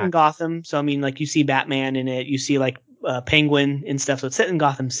hand. It's set in Gotham, so I mean, like you see Batman in it, you see like Penguin and stuff. So it's set in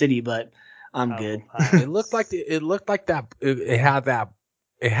Gotham City, but I'm good. It looked like that. It had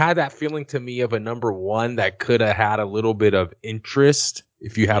that feeling to me of a number one that could have had a little bit of interest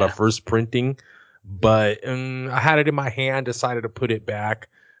if you had a first printing, but I had it in my hand, decided to put it back.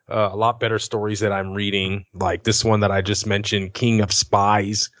 A lot better stories that I'm reading, like this one that I just mentioned, King of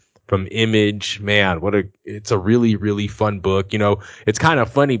Spies. From Image, man, it's a really, really fun book. It's kind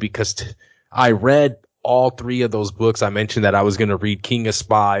of funny because I read all three of those books. I mentioned that I was going to read King of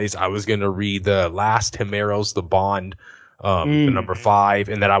Spies. I was going to read The Last Himeros, the Bond, the number 5,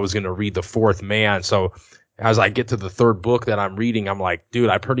 and then I was going to read The Fourth Man. So as I get to the third book that I'm reading, I'm like, dude,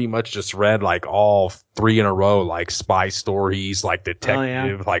 I pretty much just read like all three in a row, like spy stories, like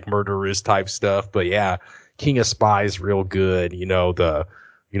detective, like murderous type stuff. But yeah, King of Spies, real good.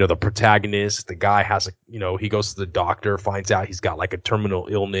 The protagonist, the guy has he goes to the doctor, finds out he's got like a terminal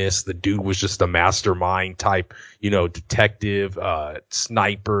illness. The dude was just a mastermind type, detective,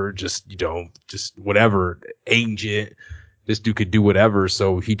 sniper, just whatever, agent. This dude could do whatever.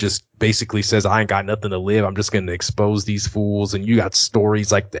 So he just basically says, I ain't got nothing to live. I'm just going to expose these fools. And you got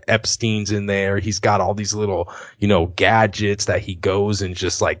stories like the Epstein's in there. He's got all these little, gadgets that he goes and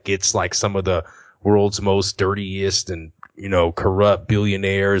just like gets like some of the world's most dirtiest and corrupt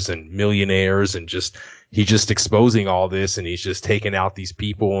billionaires and millionaires, and he's just exposing all this, and he's just taking out these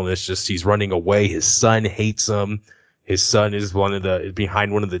people, and he's running away. His son hates him. his son is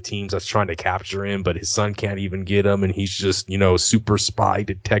behind one of the teams that's trying to capture him, but his son can't even get him. And he's just, super spy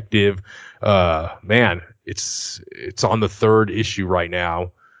detective. Man, it's on the 3rd issue right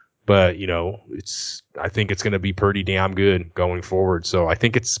now, but I think it's going to be pretty damn good going forward. So I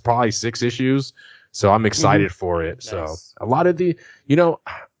think it's probably 6 issues. So I'm excited for it. Nice. So a lot of the,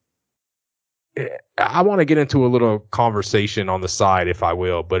 I want to get into a little conversation on the side, if I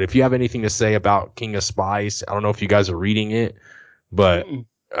will. But if you have anything to say about King of Spies, I don't know if you guys are reading it, but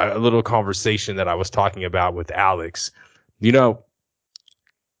a little conversation that I was talking about with Alex. He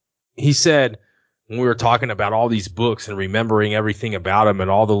said when we were talking about all these books and remembering everything about them and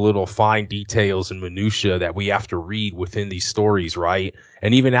all the little fine details and minutia that we have to read within these stories, right?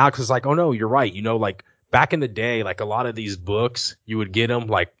 And even Alex is like, oh no, you're right. Like, back in the day, like a lot of these books, you would get them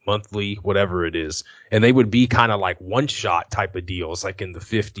like monthly, whatever it is. And they would be kind of like one shot type of deals, like in the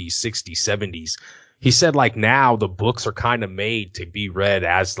 50s, 60s, 70s. He said like now the books are kind of made to be read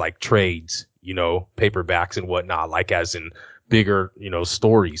as like trades, paperbacks and whatnot, like as in bigger,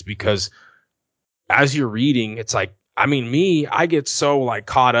 stories, because as you're reading, it's like, I get so like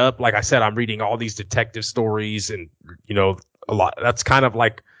caught up. Like I said, I'm reading all these detective stories and, a lot. That's kind of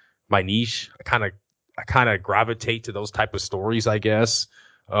like my niche. I kind of gravitate to those type of stories, I guess.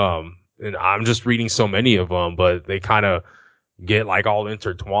 And I'm just reading so many of them, but they kind of get like all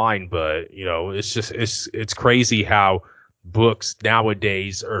intertwined. But, it's just, it's crazy how books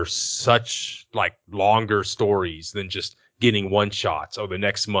nowadays are such like longer stories than just getting one shots. Oh, the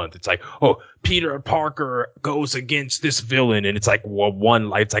next month it's like, oh, Peter Parker goes against this villain, and it's like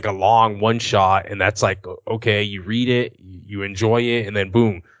it's like a long one shot, and that's like, okay, you read it, you enjoy it, and then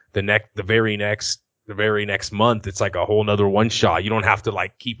boom, the very next month it's like a whole nother one shot. You don't have to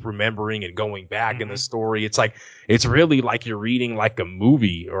like keep remembering and going back in the story. It's like, it's really like you're reading like a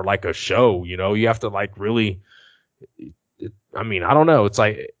movie or like a show. You have to like really, I don't know. It's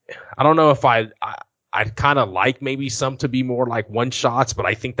like, I don't know if I'd kind of like maybe some to be more like one shots, but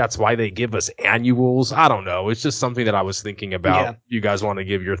I think that's why they give us annuals. I don't know. It's just something that I was thinking about. Yeah. You guys want to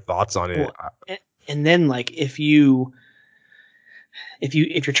give your thoughts on it? Well, and then like if you're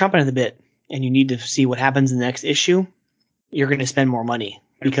chomping at the bit and you need to see what happens in the next issue, you're going to spend more money,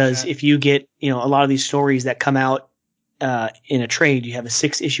 because if you get, a lot of these stories that come out in a trade, you have a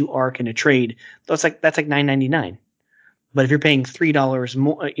 6-issue arc in a trade. That's like $9.99. But if you're paying $3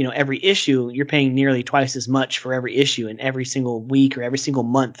 more, every issue, you're paying nearly twice as much for every issue in every single week or every single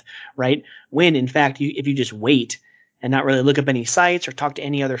month, right? When in fact, if you just wait and not really look up any sites or talk to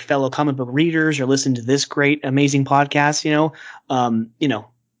any other fellow comic book readers or listen to this great, amazing podcast,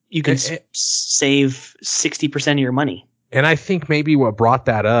 you can save 60% of your money. And I think maybe what brought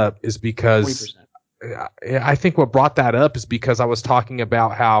that up is because 40%. I think what brought that up is because I was talking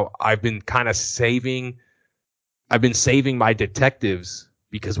about how I've been saving my detectives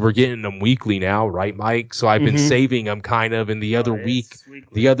because we're getting them weekly now, right, Mike? So I've been saving them kind of. And the other week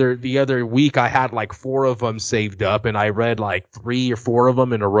I had like 4 of them saved up, and I read like 3 or 4 of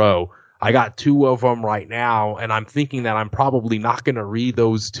them in a row. I got 2 of them right now, and I'm thinking that I'm probably not going to read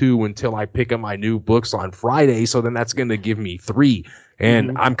those 2 until I pick up my new books on Friday. So then that's going to give me 3.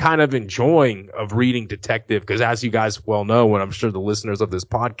 And I'm kind of enjoying of reading detective, because as you guys well know, and I'm sure the listeners of this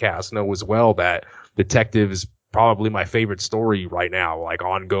podcast know as well, that detective is probably my favorite story right now, like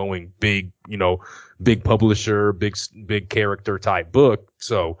ongoing, big publisher, big character type book.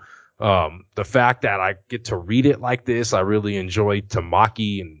 So the fact that I get to read it like this, I really enjoy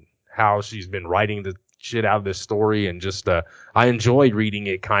Tamaki and how she's been writing the shit out of this story, and just I enjoyed reading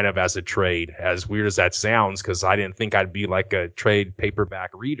it kind of as a trade, as weird as that sounds, because I didn't think I'd be like a trade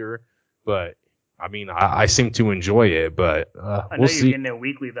paperback reader, but I seem to enjoy it. But I know you're getting it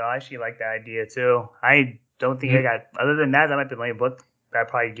weekly though. I actually like that idea too. I don't think I got, other than that might be the only book that I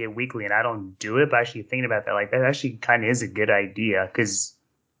probably get weekly, and I don't do it. But actually thinking about that, like that actually kind of is a good idea, because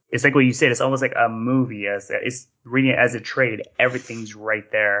it's like what you said. It's almost like a movie. It's reading it as a trade. Everything's right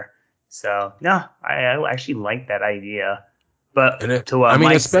there. So no, I actually like that idea. But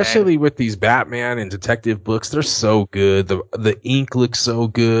especially with these Batman and detective books, they're so good. The ink looks so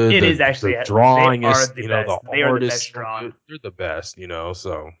good. It is actually, the drawing is, the best drawn. They're the best,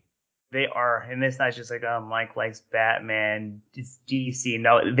 so. They are, and it's not just like, oh, Mike likes Batman, it's DC.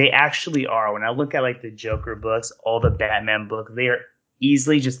 No, they actually are. When I look at like the Joker books, all the Batman books, they are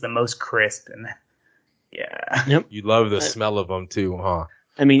easily just the most crisp. And yeah, yep. You love the smell of them too, huh?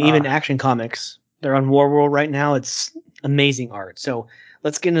 Even Action Comics, they're on War World right now. It's amazing art. So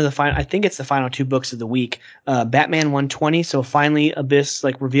let's get into the final. I think it's the final 2 books of the week. Batman 120. So finally, Abyss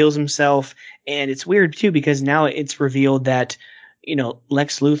like reveals himself, and it's weird too because now it's revealed that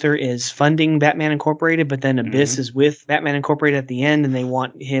Lex Luthor is funding Batman Incorporated, but then Abyss is with Batman Incorporated at the end, and they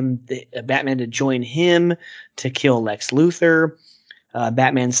want Batman to join him to kill Lex Luthor.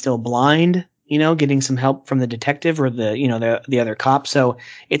 Batman's still blind, getting some help from the detective or the other cop. So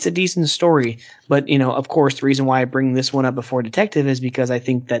it's a decent story. But, of course, the reason why I bring this one up before Detective is because I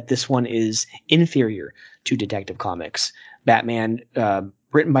think that this one is inferior to Detective Comics. Batman,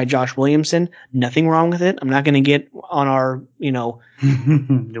 written by Josh Williamson, nothing wrong with it. I'm not going to get on our,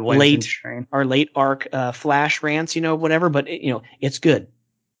 late arc Flash rants, whatever, but it's good.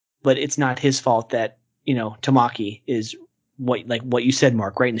 But it's not his fault that, Tamaki is what you said,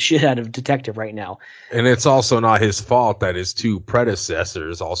 Mark, writing the shit out of Detective right now. And it's also not his fault that his two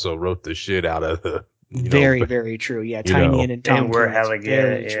predecessors also wrote the shit out of the very, very true. Yeah, Tiny and Tom. They were hella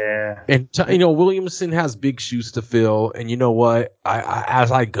good. Yeah. And Williamson has big shoes to fill. And you know what? I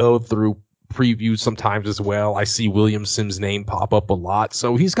as I go through previews sometimes as well, I see Williamson's name pop up a lot.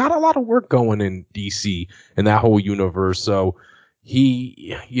 So he's got a lot of work going in DC and that whole universe. So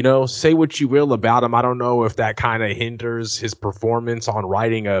he, say what you will about him. I don't know if that kind of hinders his performance on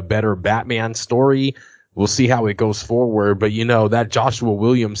writing a better Batman story. We'll see how it goes forward. But, that Joshua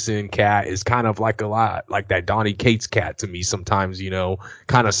Williamson cat is kind of like a lot like that Donny Cates cat to me sometimes,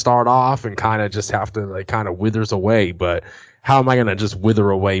 kind of start off and kind of just have to kind of withers away. But how am I going to just wither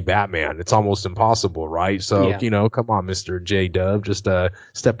away Batman? It's almost impossible, right? So, come on, Mr. J Dub, just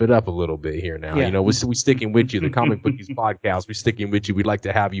step it up a little bit here now. Yeah. We sticking with you. The Comic Bookies podcast, we sticking with you. We'd like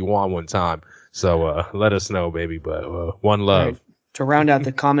to have you on one time. So let us know, baby. But one love. Right. To round out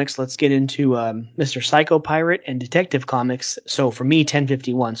the comics, let's get into Mr. Psycho Pirate and Detective Comics. So for me,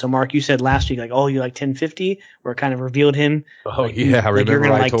 1051. So Mark, you said last week, you like 1050, where it kind of revealed him. Oh, yeah.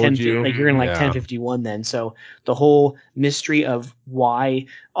 Remember I told you? Like you're going to like 1051 then. So the whole mystery of why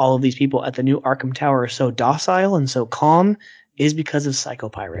all of these people at the new Arkham Tower are so docile and so calm is because of Psycho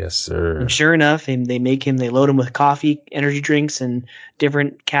Pirate. Yes, sir. And sure enough, they load him with coffee, energy drinks, and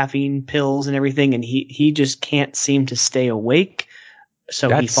different caffeine pills and everything, and he just can't seem to stay awake. So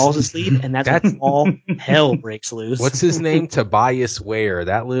he falls asleep, and that's when all hell breaks loose. What's his name? Tobias Ware.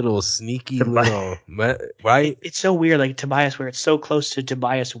 That little sneaky little, right? It's so weird. Like Tobias Ware, it's so close to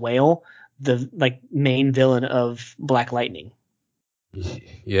Tobias Whale, the main villain of Black Lightning.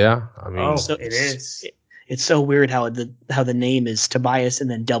 Yeah, I mean, it is. It's so weird how the name is Tobias and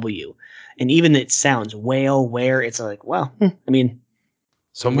then W, and even it sounds Whale Ware. It's like, well, I mean,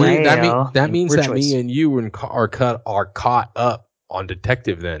 so that means that me and you are caught up on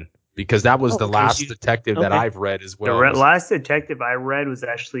Detective then, because that was the last Detective that I've read as well. The last Detective I read was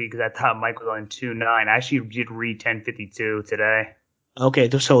actually, because I thought Mike was on 2.9. I actually did read 1052 today. Okay,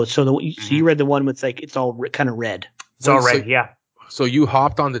 so you read the one with it's all kind of red. It's all red, yeah. So you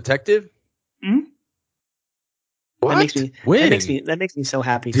hopped on Detective? Mm-hmm. What? That makes me so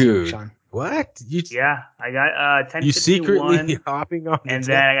happy, dude, too, Sean. What? Yeah, I got 1051. You secretly hopping on and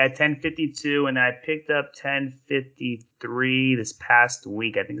then I got 1052, and then I picked up 1053 this past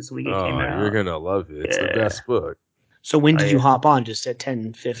week. I think this week it came out. You're going to love it. It's the best book. So when did you hop on? Just at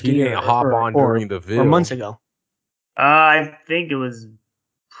 1050? He didn't hop on during the video. Or months ago? I think it was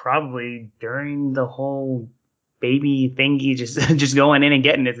probably during the whole baby thingy, just going in and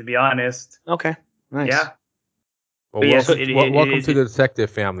getting it, to be honest. Okay, nice. Yeah. Well, welcome to the Detective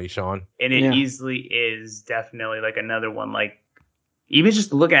family, Sean. And it easily is definitely like another one. Like, even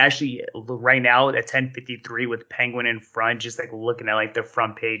just looking actually right now at 1053 with Penguin in front, just like looking at like the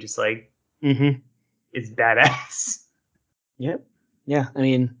front page, it's like, it's badass. Yep. Yeah. I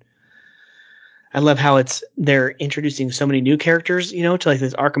mean, I love how they're introducing so many new characters, to like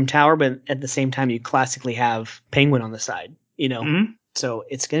this Arkham Tower, but at the same time, you classically have Penguin on the side, So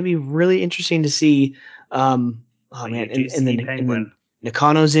it's going to be really interesting to see. Oh man, and then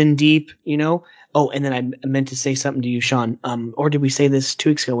Nakano's in deep, Oh, and then I meant to say something to you, Sean. Or did we say this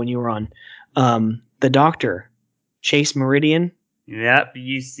 2 weeks ago when you were on? The Doctor, Chase Meridian. Yep,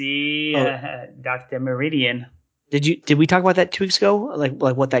 you see, Dr. Meridian. Did we talk about that 2 weeks ago? Like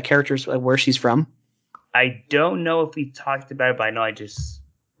what that character's, where she's from? I don't know if we talked about it, but I know I just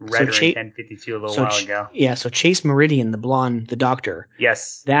read her in 1052 a little while ago. Yeah, so Chase Meridian, the blonde, the Doctor.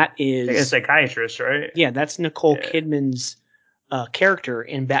 Yes. That is a psychiatrist, right? Yeah, that's Nicole Kidman's character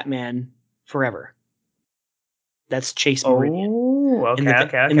in Batman Forever. That's Chase Meridian. Oh,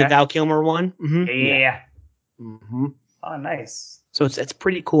 okay. In the Val Kilmer one? Mm-hmm. Yeah. Mm-hmm. Oh, nice. So it's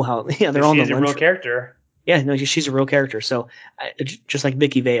pretty cool how they're all on the She's a real character. Yeah, no, she's a real character. So just like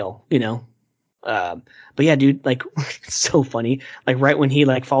Vicky Vale, But yeah, dude, it's so funny. Like right when he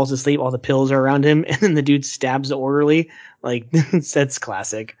falls asleep, all the pills are around him, and then the dude stabs the orderly. That's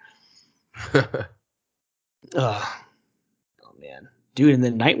classic. Oh man. Dude, and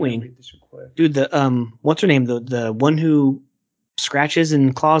then Nightwing. Dude, what's her name? The one who scratches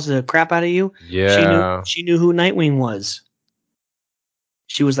and claws the crap out of you. Yeah. She knew who Nightwing was.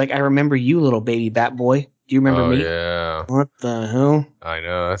 She was like, I remember you, little baby bat boy. Do you remember me? Yeah. What the hell? I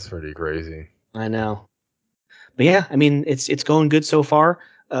know, that's pretty crazy. I know. But yeah, I mean, it's going good so far.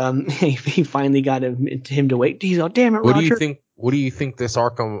 He finally got him to wait. He's all, damn it, Roger. What do you think this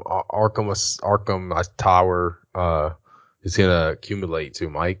Arkham Tower is gonna accumulate to,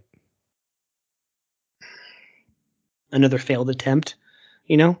 Mike? Another failed attempt,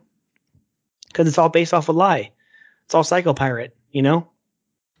 you know? Because it's all based off a lie. It's all Psycho Pirate, you know?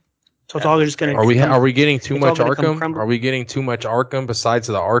 So it's all just gonna. Are we getting too much Arkham? Are we getting too much Arkham besides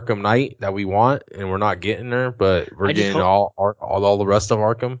the Arkham Knight that we want, and we're not getting there? But we're getting all the rest of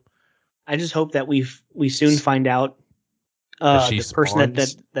Arkham. I just hope that we soon find out the person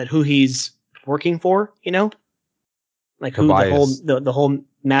that who he's working for. You know, like Tobias. Who the whole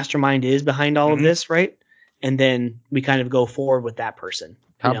mastermind is behind all of this, right? And then we kind of go forward with that person.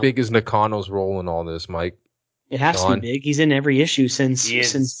 How big is Nakano's role in all this, Mike? It has to be big. He's in every issue since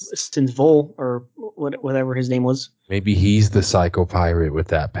Vol or whatever his name was. Maybe he's the Psycho Pirate with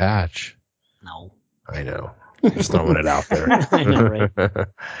that patch. No, I know. Just throwing it out there. I know, right?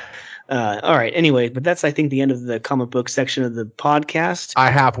 All right. Anyway, but that's I think the end of the comic book section of the podcast.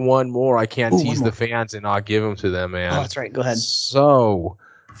 I have one more. I can't tease the fans and not give them to them, man. Oh, that's right. Go ahead. So,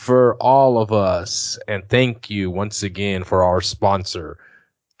 for all of us, and thank you once again for our sponsor,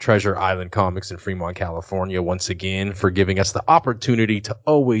 Treasure Island Comics in Fremont, California, once again for giving us the opportunity to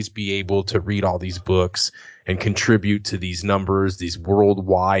always be able to read all these books and contribute to these numbers, these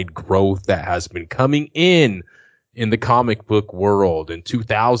worldwide growth that has been coming in the comic book world. In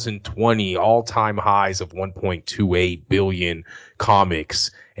 2020, all-time highs of 1.28 billion comics.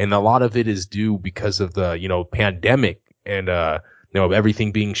 And a lot of it is due because of the, pandemic and,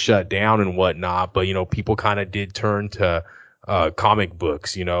 everything being shut down and whatnot. But, people kind of did turn to comic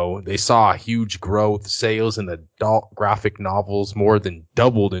books. They saw a huge growth. Sales in adult graphic novels more than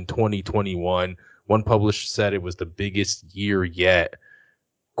doubled in 2021. One publisher said it was the biggest year yet.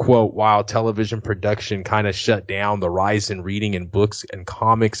 Quote, while television production kind of shut down, the rise in reading and books and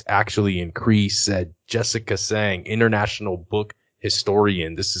comics actually increased, said Jessica Sang, international book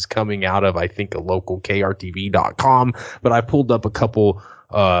historian. This is coming out of, I think, a local krtv.com, but I pulled up a couple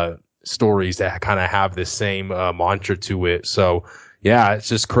stories that kind of have the same mantra to it. So yeah, it's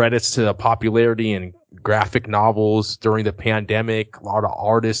just credits to the popularity in graphic novels during the pandemic. A lot of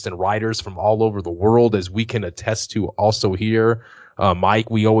artists and writers from all over the world, as we can attest to also here. Mike,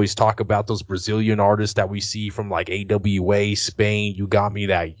 we always talk about those Brazilian artists that we see from like AWA, Spain. You got me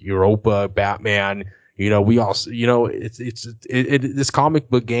that Europa, Batman. We also, this comic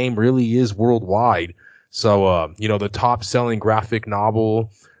book game really is worldwide. So, the top selling graphic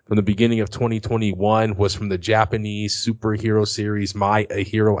novel from the beginning of 2021 was from the Japanese superhero series My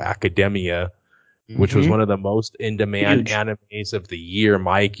Hero Academia, which was one of the most in-demand animes of the year.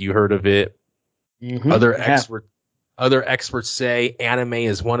 Mike, you heard of it. Other experts say anime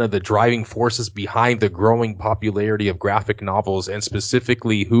is one of the driving forces behind the growing popularity of graphic novels, and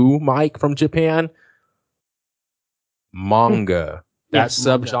specifically who, Mike, from Japan? Manga. That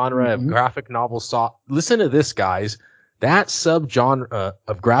subgenre of graphic novels listen to this, guys. That subgenre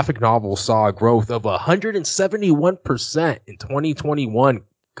of graphic novels saw a growth of 171% in 2021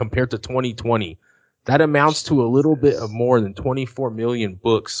 compared to 2020. That amounts to a little bit of more than 24 million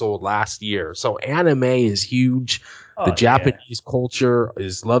books sold last year. So anime is huge. The Japanese culture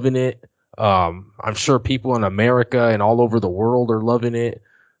is loving it. I'm sure people in America and all over the world are loving it.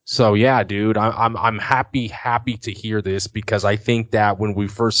 So yeah, dude, I'm happy to hear this, because I think that when we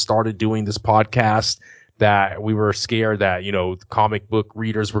first started doing this podcast, that we were scared that, comic book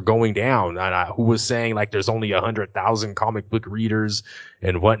readers were going down. And who was saying like there's only 100,000 comic book readers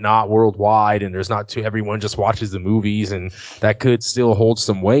and whatnot worldwide, and there's not everyone just watches the movies, and that could still hold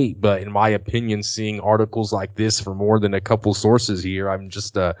some weight. But in my opinion, seeing articles like this from more than a couple sources here, I'm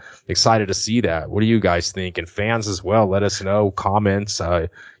just excited to see that. What do you guys think? And fans as well, let us know, comments,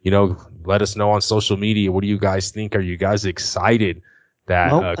 let us know on social media. What do you guys think? Are you guys excited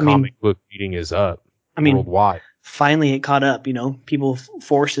that comic book reading is up? Worldwide. Finally it caught up, people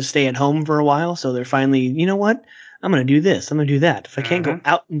forced to stay at home for a while. So they're finally, you know what? I'm going to do this. I'm going to do that. If I can't go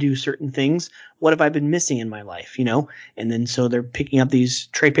out and do certain things, what have I been missing in my life? And then so they're picking up these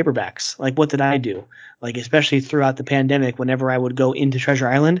trade paperbacks. Like, what did I do? Like, especially throughout the pandemic, whenever I would go into Treasure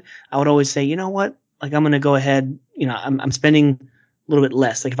Island, I would always say, you know what? Like, I'm going to go ahead, I'm spending a little bit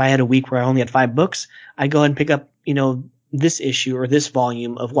less. Like if I had a week where I only had 5 books, I'd go ahead and pick up, this issue or this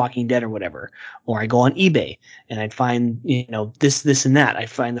volume of Walking Dead or whatever. Or I go on eBay and I'd find, this and that. I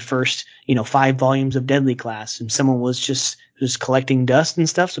find the first, 5 volumes of Deadly Class, and someone was just collecting dust and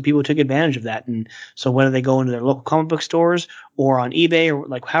stuff. So people took advantage of that. And so whether they go into their local comic book stores or on eBay or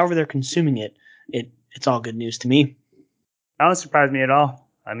like however they're consuming it, it's all good news to me. That don't surprise me at all.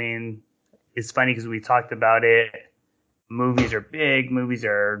 I mean, it's funny because we talked about it. Movies are big. Movies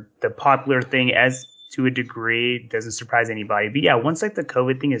are the popular thing as to a degree. It doesn't surprise anybody. But yeah, once like the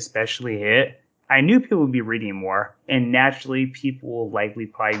COVID thing especially hit, I knew people would be reading more. And naturally, people will likely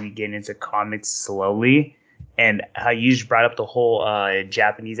probably be getting into comics slowly. And how you just brought up the whole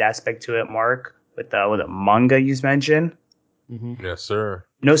Japanese aspect to it, Mark, with the manga you mentioned. Mm-hmm. Yes, sir.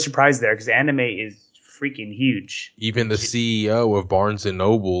 No surprise there because anime is freaking huge. Even the CEO of Barnes and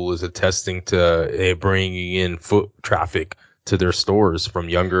Noble is attesting to bringing in foot traffic to their stores from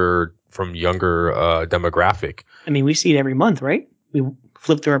younger demographic. I mean, we see it every month, right? We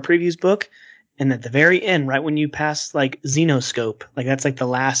flip through our previews book, and at the very end, right when you pass like Xenoscope, like that's like the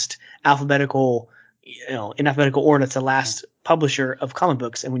last alphabetical, in alphabetical order, that's the last publisher of comic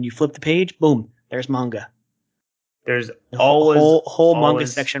books, and when you flip the page, boom, there's manga. There's the always whole manga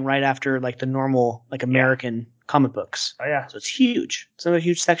section right after like the normal like American comic books. Oh yeah, so it's huge. It's another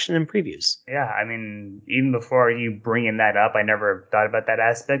huge section in previews. Yeah, I mean, even before you bringing that up, I never thought about that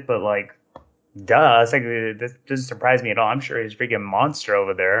aspect. But like, duh, it's like this doesn't surprise me at all. I'm sure he's a freaking monster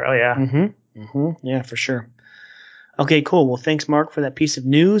over there. Oh yeah, yeah, for sure. Okay, cool. Well, thanks, Mark, for that piece of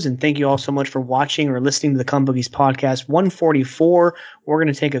news, and thank you all so much for watching or listening to the Comic Bookies Podcast 144. We're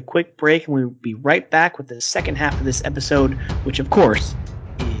going to take a quick break, and we'll be right back with the second half of this episode, which, of course,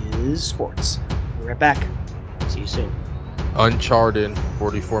 is sports. We'll be right back. See you soon. Uncharted,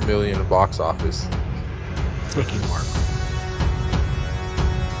 44 million in box office. Thank you, Mark.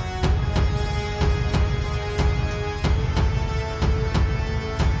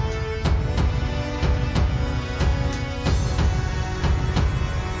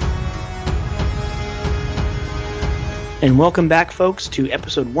 And welcome back, folks, to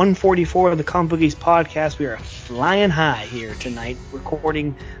episode 144 of the Comic Bookies Podcast. We are flying high here tonight,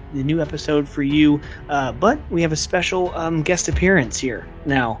 recording the new episode for you. But we have a special guest appearance here.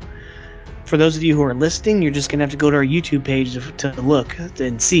 Now, for those of you who are listening, you're just going to have to go to our YouTube page to look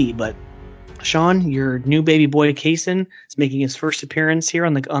and see. But Sean, your new baby boy, Kayson, is making his first appearance here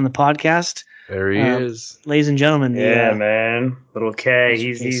on the podcast. There he is. Ladies and gentlemen. Yeah, man. Little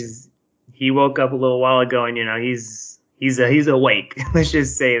K. He woke up a little while ago, and, he's awake. Let's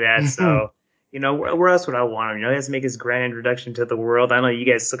just say that. So, where else would I want him? He has to make his grand introduction to the world. I know you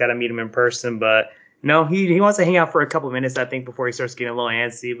guys still got to meet him in person, but no, he wants to hang out for a couple minutes, I think, before he starts getting a little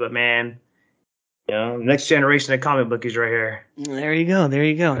antsy. But man, next generation of comic bookies right here. There you go.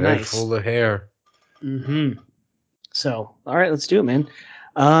 Head nice. Full of hair. So, all right, let's do it, man.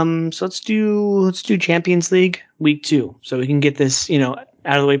 So let's do Champions League week 2, so we can get this,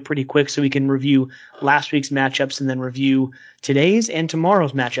 out of the way pretty quick, so we can review last week's matchups and then review today's and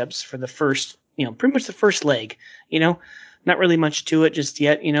tomorrow's matchups for the first, pretty much the first leg. Not really much to it just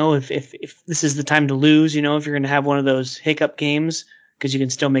yet. If this is the time to lose, if you're going to have one of those hiccup games, because you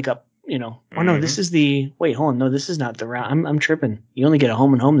can still make up. Oh no, this is the wait. Hold on, no, this is not the round. I'm tripping. You only get a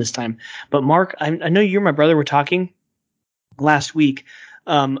home and home this time. But Mark, I know you and my brother were talking last week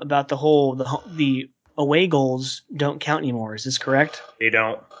about the away goals don't count anymore. Is this correct? They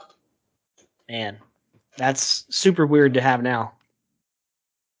don't. Man, that's super weird to have now.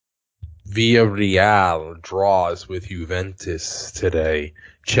 Villarreal draws with Juventus today.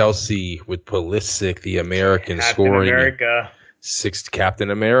 Chelsea with Pulisic, the American, scoring. America. Captain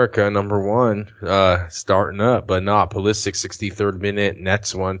America, number 1, starting up, but not Pulisic, 63rd minute,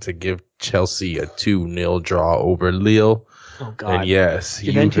 nets one to give Chelsea a 2-0 draw over Lille. Oh God! And yes,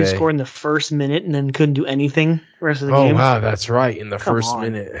 Juventus scored in the first minute and then couldn't do anything the rest of the game. Oh wow, that's right, in the first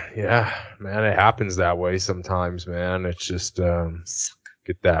minute. Yeah, man, it happens that way sometimes, man. It's just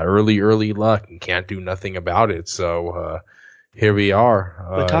get that early luck and can't do nothing about it. So here we are.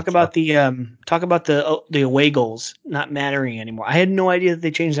 But talk about the away goals not mattering anymore. I had no idea that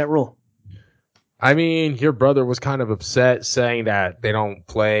they changed that rule. I mean, your brother was kind of upset, saying that they don't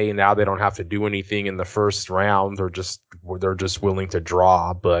play and now they don't have to do anything in the first round. They're just willing to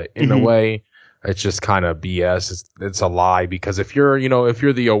draw. But in a way, it's just kind of BS. It's a lie, because if you're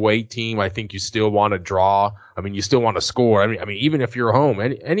the away team, I think you still want to draw. I mean, you still want to score. I mean, even if you're home,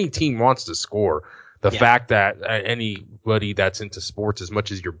 any team wants to score. the fact that anybody that's into sports as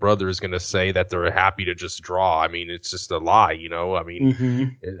much as your brother is going to say that they're happy to just draw. I mean, it's just a lie, you know? I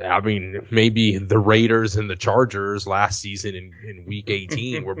mean, maybe the Raiders and the Chargers last season in week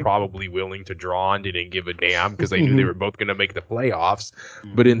 18 were probably willing to draw and didn't give a damn because they knew they were both going to make the playoffs.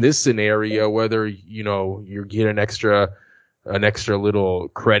 But in this scenario, whether, you know, you get an extra little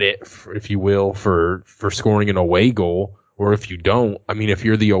credit, if you will, for scoring an away goal, or if you don't, I mean, if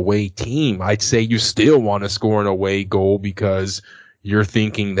you're the away team, I'd say you still want to score an away goal because you're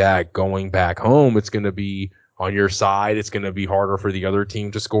thinking that going back home, it's going to be on your side. It's going to be harder for the other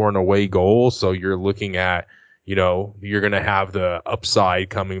team to score an away goal. So you're looking at, you know, you're going to have the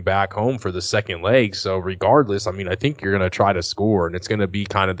upside coming back home for the second leg. So regardless, I mean, I think you're going to try to score, and it's going to be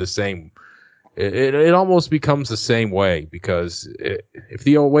kind of the same. It almost becomes the same way because if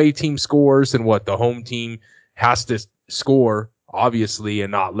the away team scores, then what? The home team has to score, obviously,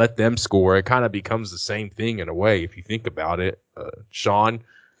 and not let them score. It kind of becomes the same thing in a way if you think about it. Sean,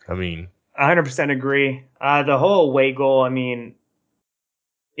 I mean, 100% agree. The whole away goal, I mean,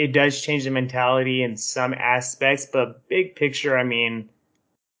 it does change the mentality in some aspects, but big picture, I mean,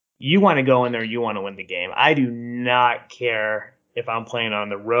 you want to go in there, you want to win the game. I do not care if I'm playing on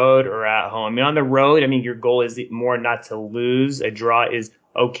the road or at home. I mean, on the road, I mean, your goal is more not to lose. A draw is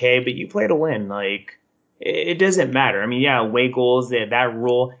okay, but you play to win. Like, it doesn't matter. I mean, yeah, away goals, that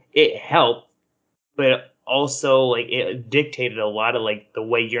rule, it helped, but also, like, it dictated a lot of, like, the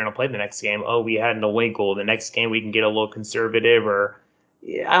way you're going to play the next game. Oh, we had an away goal. The next game we can get a little conservative, or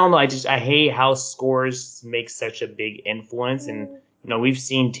I don't know. I hate how scores make such a big influence. And, you know, we've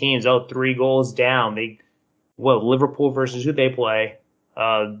seen teams, 3 goals down. Liverpool versus who they play?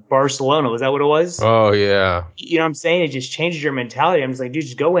 Barcelona. Was that what it was? Oh, yeah. You know what I'm saying? It just changes your mentality. I'm just like, dude,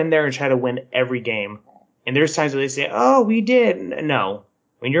 just go in there and try to win every game. And there's times where they say, oh, we did. No.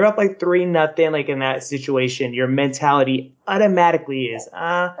 When you're up like 3-0, like in that situation, your mentality automatically is,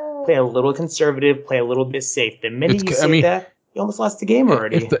 play a little conservative, play a little bit safe. The minute you say that, you almost lost the game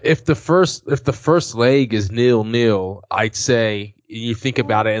already. If the first leg is 0-0, I'd say you think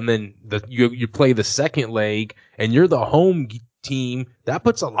about it, and then you play the second leg, and you're the home team. That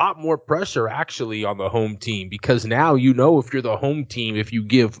puts a lot more pressure actually on the home team because now you know if you're the home team, if you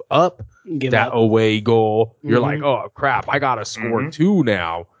give up away goal, you're like, oh crap, I gotta score 2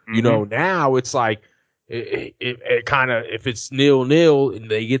 now. You know, now it's like it kind of, if it's 0-0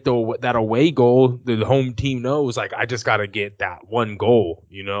 and they get that away goal, the home team knows like I just gotta get that 1 goal.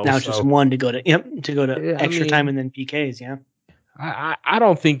 You know, now it's just one to go to extra time and then PKs. Yeah, I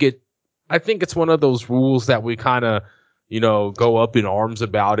don't think it. I think it's one of those rules that we kind of, you know, go up in arms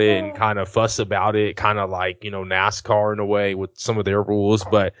about it and kind of fuss about it, kind of like, you know, NASCAR in a way with some of their rules.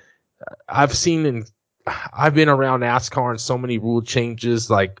 But I've been around NASCAR and so many rule changes,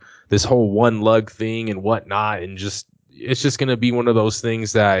 like this whole one lug thing and whatnot. And it's just going to be one of those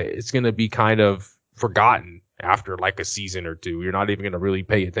things that it's going to be kind of forgotten after like a season or 2. You're not even going to really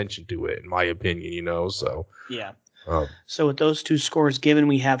pay attention to it, in my opinion, you know? So, yeah. So with those 2 scores given,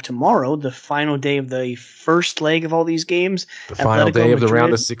 we have tomorrow, the final day of the first leg of all these games. The final day of the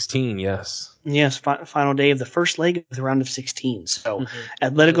round of 16, yes. Yes, final day of the first leg of the round of 16. So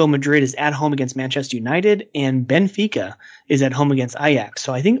Atletico Madrid is at home against Manchester United, and Benfica is at home against Ajax.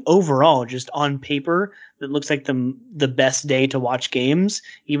 So I think overall, just on paper, it looks like the best day to watch games,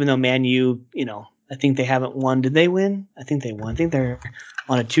 even though Man U, you know, I think they haven't won. Did they win? I think they won. I think they're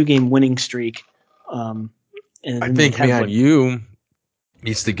on a 2-game winning streak. I think Man U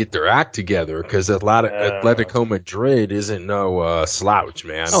needs to get their act together because Atletico Madrid isn't no slouch,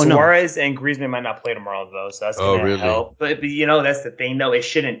 man. Oh, no. Suarez and Griezmann might not play tomorrow, though, so that's going to help. But, you know, that's the thing, though. It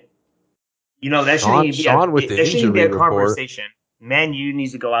shouldn't, you know, that shouldn't even be a conversation. Man U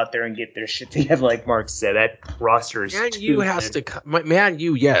needs to go out there and get their shit together, like Mark said. That roster is Man U,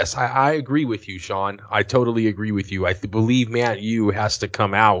 yes, I agree with you, Sean. I totally agree with you. I believe Man U has to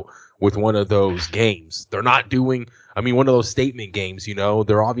come out with one of those games. They're not doing, one of those statement games, you know.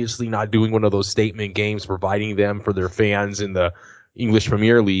 They're obviously not doing one of those statement games, providing them for their fans in the English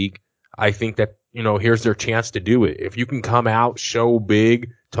Premier League. I think that, you know, here's their chance to do it. If you can come out, show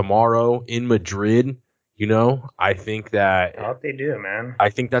big tomorrow in Madrid, you know, I think that. I hope they do, man. I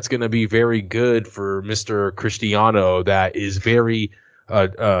think that's going to be very good for Mr. Cristiano, that is very,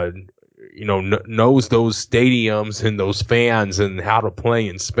 knows those stadiums and those fans and how to play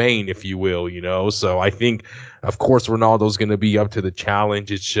in Spain, if you will, you know. So I think, of course, Ronaldo's going to be up to the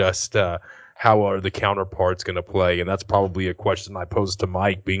challenge. It's just how are the counterparts going to play? And that's probably a question I posed to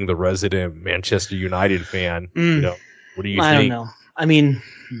Mike, being the resident Manchester United fan. You know, what do you think? I don't know. I mean,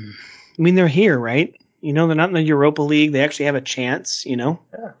 they're here, right? they're not in the Europa League. They actually have a chance.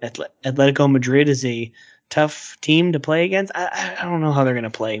 Atletico Madrid is a tough team to play against. I don't know how they're going to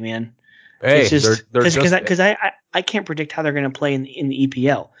play, man. Hey, it's just because I can't predict how they're going to play in the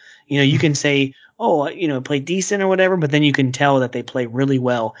EPL. You can say, play decent or whatever, but then you can tell that they play really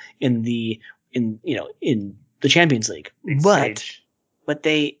well in the Champions League. But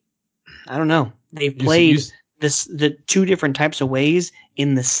they, I don't know. They've played the two different types of ways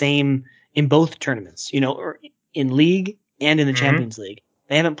in both tournaments, or in league and in the Champions League.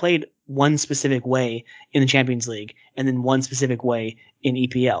 They haven't played one specific way in the Champions League and then one specific way in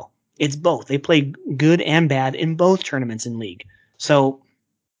EPL. It's both. They play good and bad in both tournaments in league. So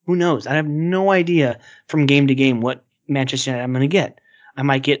who knows? I have no idea from game to game what Manchester United I'm going to get. I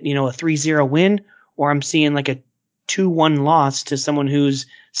might get, a 3-0 win, or I'm seeing like a 2-1 loss to someone who's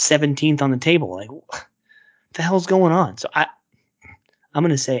 17th on the table. Like, what the hell's going on? So I'm going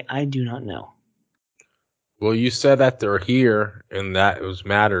to say I do not know. Well, you said that they're here and that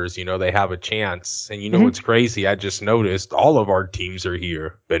matters. They have a chance. And what's crazy? I just noticed all of our teams are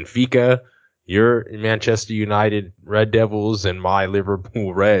here. Benfica, your Manchester United Red Devils, and my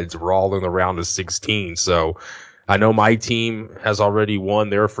Liverpool Reds were all in the round of 16. So I know my team has already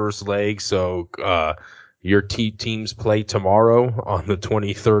won their first leg. So your teams play tomorrow on the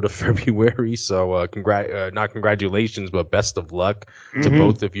 23rd of February. So not congratulations, but best of luck to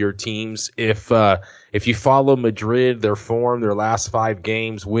both of your teams. If you follow Madrid, their form, their last 5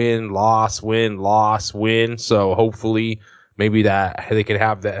 games, win, loss, win, loss, win. So hopefully maybe that they can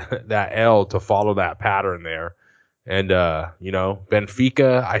have that L to follow that pattern there. And,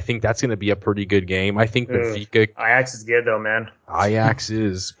 Benfica, I think that's going to be a pretty good game. I think Benfica. Ajax is good though, man. Ajax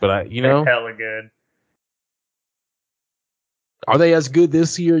is, but They're hella good. Are they as good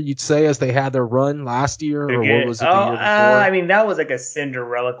this year, you'd say, as they had their run last year? Or what was it the year before? I mean, that was like a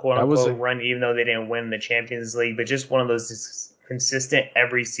Cinderella quote-unquote run, even though they didn't win the Champions League. But just one of those consistent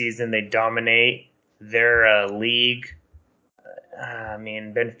every season. They dominate their league. I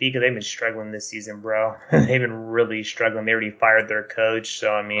mean, Benfica, they've been struggling this season, bro. They've been really struggling. They already fired their coach.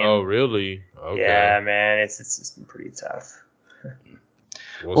 So, I mean. Oh, really? Okay. Yeah, man. It's been pretty tough.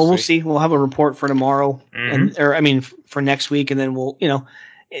 We'll see. We'll have a report for tomorrow, for next week, and then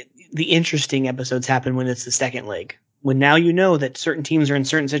the interesting episodes happen when it's the second leg. When now that certain teams are in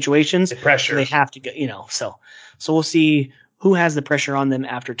certain situations, the pressure, so they have to go. So we'll see who has the pressure on them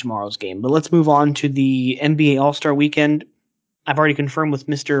after tomorrow's game. But let's move on to the NBA All-Star Weekend. I've already confirmed with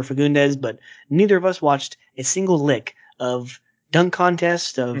Mr. Fagundes, but neither of us watched a single lick of dunk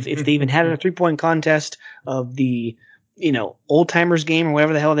contest, of if they even had a 3-point contest, of the old timers game or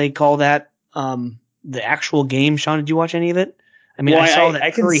whatever the hell they call that. The actual game. Sean, did you watch any of it? I mean, I saw that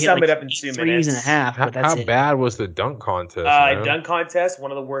I can Curry sum hit it up in 2 minutes. 3.5, but that's how bad was the dunk contest? Dunk contest, one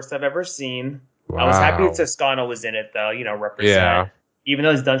of the worst I've ever seen. Wow. I was happy that Toscano was in it, though. Represent. Yeah. Even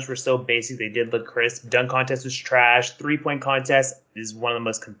though his dunks were so basic, they did look crisp. Dunk contest was trash. 3-point contest is one of the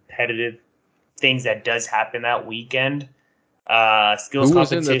most competitive things that does happen that weekend. Skills Who was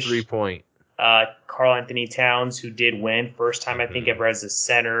competition. in the 3-point? Karl Anthony Towns, who did win. First time, I think, ever as a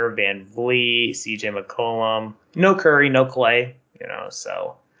center. Van Vliet, CJ McCollum. No Curry, no Clay.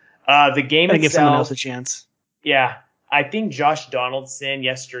 So the game itself. Give someone else a chance. Yeah. I think Josh Donaldson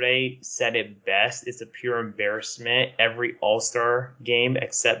yesterday said it best. It's a pure embarrassment. Every All-Star game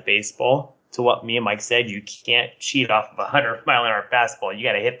except baseball. To what me and Mike said, you can't cheat off of a 100-mile-an-hour fastball. You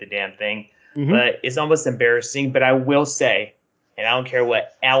got to hit the damn thing. But it's almost embarrassing. But I will say, and I don't care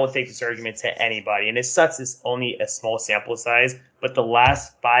what, I will take this argument to anybody. And it sucks it's only a small sample size. But the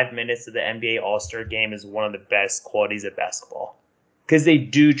last 5 minutes of the NBA All-Star game is one of the best qualities of basketball. Because they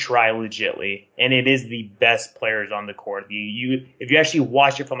do try legitly, and it is the best players on the court. If you actually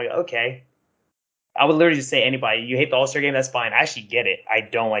watch it from okay, I would literally just say anybody. You hate the All-Star game, that's fine. I actually get it. I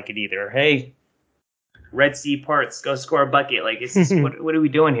don't like it either. Hey, Red Sea parts, go score a bucket. It's just, what are we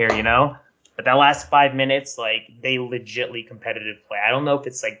doing here, But that last 5 minutes, they legitly competitive play. I don't know if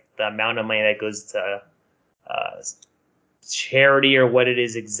it's the amount of money that goes to charity or what it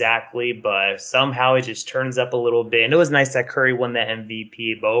is exactly, but somehow it just turns up a little bit. And it was nice that Curry won the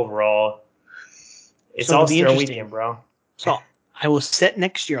MVP, but overall, it's All-Star weekend, bro. So I will set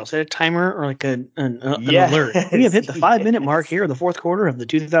next year. I'll set a timer or an alert. We have hit the 5-minute mark here of the fourth quarter of the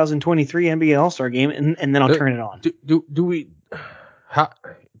 2023 NBA All-Star game, and then I'll turn it on. Do we?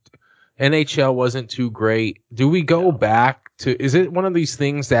 NHL wasn't too great. Do we go back to? Is it one of these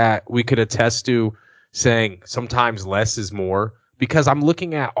things that we could attest to? Saying sometimes less is more, because I'm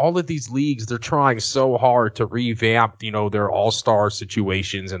looking at all of these leagues. They're trying so hard to revamp, their all-star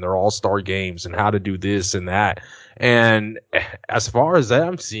situations and their all-star games and how to do this and that. And as far as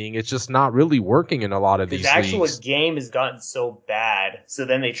I'm seeing, it's just not really working in a lot of these leagues. The actual game has gotten so bad. So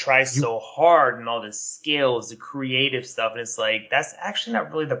then they try so hard and all the skills, the creative stuff. And it's like, that's actually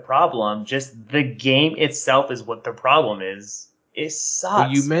not really the problem. Just the game itself is what the problem is. It sucks.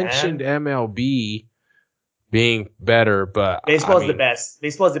 Well, you mentioned MLB being better, but baseball is the best.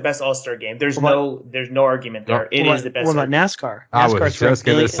 Baseball is the best All-Star game. There's no argument there. It is the best. What about NASCAR? I was just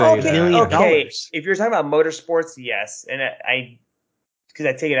going to say that. Okay, if you're talking about motorsports, yes, and because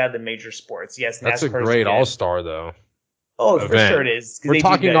I take it out of the major sports, yes. That's a great All-Star though. Oh, event. For sure it is. We're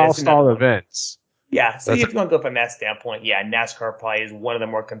talking All-Star events. Yeah, so if you want to go from that standpoint, yeah, NASCAR probably is one of the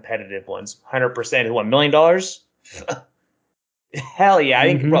more competitive ones. 100%. $1 million? Hell yeah!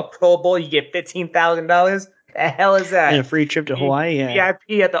 I think Pro Bowl you get $15,000. The hell is that? And a free trip to Hawaii. Yeah,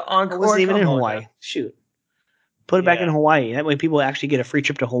 VIP at the Encore. It wasn't even in Hawaii. Shoot, put it back in Hawaii. That way, people actually get a free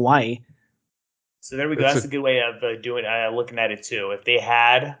trip to Hawaii. So there we go. That's a good way of looking at it too. If they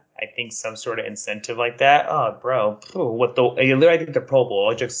had, I think, some sort of incentive like that. Oh, bro, I think the Pro Bowl.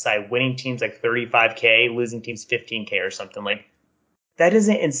 I'll just say winning teams like $35K, losing teams $15K or something like that.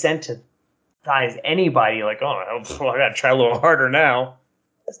 Doesn't incentivize anybody. Like, I gotta try a little harder now.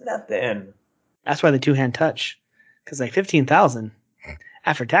 That's nothing. That's why the two-hand touch, because like 15,000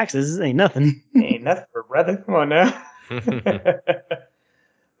 after taxes ain't nothing. Ain't nothing for brother. Come on now.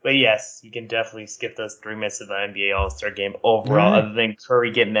 But yes, you can definitely skip those 3 minutes of the NBA All-Star game overall, other than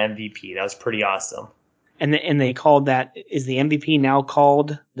Curry getting the MVP. That was pretty awesome. And they called that, is the MVP now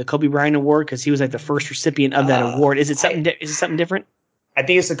called the Kobe Bryant Award because he was like the first recipient of that award? Is it something? Is it something different? I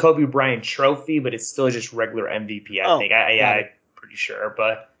think it's the Kobe Bryant Trophy, but it's still just regular MVP. I think. I'm pretty sure,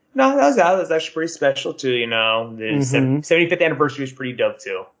 but. No, that was actually pretty special too, The 75th anniversary was pretty dope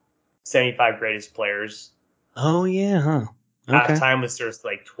too. 75 greatest players. Oh, yeah, huh? Okay. Time was just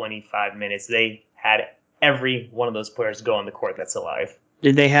like 25 minutes. They had every one of those players go on the court that's alive.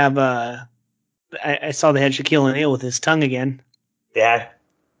 Did they have, I saw they had Shaquille O'Neal with his tongue again. Yeah.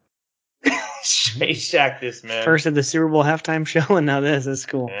 Straight Shaq this, man. First at the Super Bowl halftime show, and now this. That's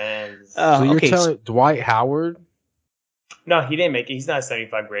cool. So you're telling Dwight Howard? No, he didn't make it. He's not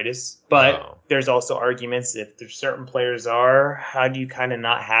 75 greatest. But there's also arguments if there's certain players how do you kind of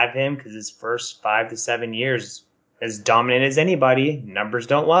not have him? Because his first 5 to 7 years, as dominant as anybody, numbers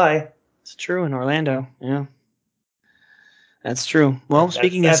don't lie. It's true in Orlando. Yeah. That's true. Well,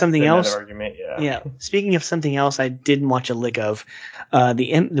 speaking of something else. Argument, Speaking of something else I didn't watch a lick of,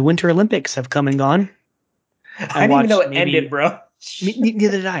 the Winter Olympics have come and gone. I didn't even know it ended, bro.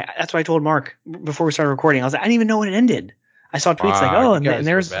 Neither did I. That's what I told Mark before we started recording. I was like, I didn't even know when it ended. I saw tweets and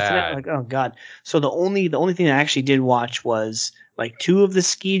there's like, oh god. So the only thing I actually did watch was like 2 of the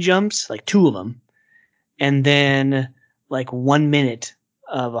ski jumps, like 2 of them, and then like 1 minute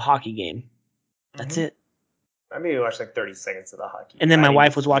of a hockey game. That's it. I maybe watched like 30 seconds of the hockey. And then my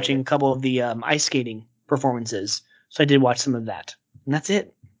wife was watching a couple of the ice skating performances, so I did watch some of that, and that's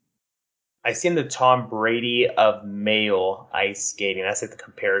it. I seen the Tom Brady of male ice skating. That's like the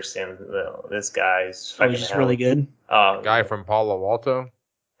comparison. This guy's fucking he's really good. Guy from Palo Alto.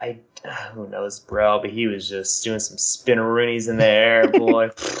 Who knows, bro? But he was just doing some spinneroonies in the air,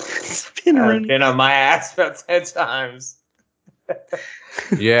 boy. I've been on my ass about 10 times.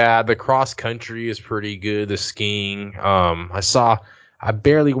 Yeah, the cross country is pretty good. The skiing. I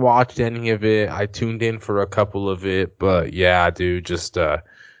barely watched any of it. I tuned in for a couple of it, but yeah, dude, just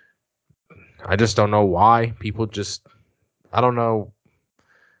I just don't know why people I don't know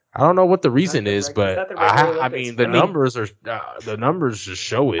what the reason is, but the numbers just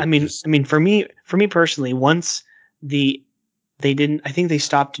show it. I mean, for me personally, once they didn't, I think they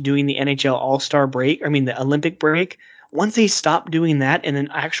stopped doing the NHL All-Star break. I mean, the Olympic break. Once they stopped doing that, and then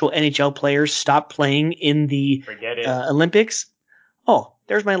actual NHL players stopped playing in the Olympics. Oh,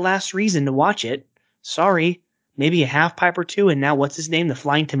 there's my last reason to watch it. Sorry. Maybe a half pipe or 2, and now what's his name? The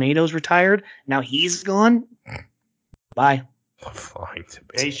Flying Tomatoes retired. Now he's gone. Bye. Flying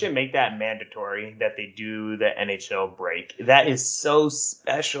Tomatoes. They should make that mandatory that they do the NHL break. That is so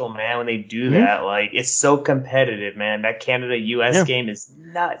special, man. When they do that, like it's so competitive, man. That Canada-U.S. game is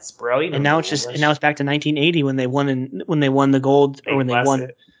nuts, bro. And now it's back to 1980 when they won the gold, or when they won.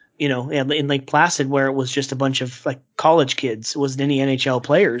 In Lake Placid, where it was just a bunch of like college kids. It wasn't any NHL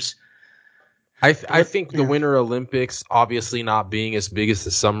players. I think the Winter Olympics, obviously not being as big as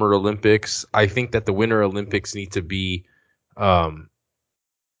the Summer Olympics, I think that the Winter Olympics need to be, I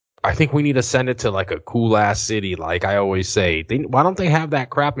think we need to send it to like a cool ass city. Like I always say, why don't they have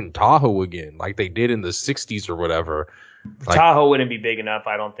that crap in Tahoe again? Like they did in the 60s or whatever. Like, Tahoe wouldn't be big enough,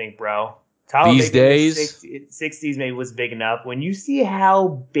 I don't think, bro. Tahoe these days, in the 60s maybe was big enough. When you see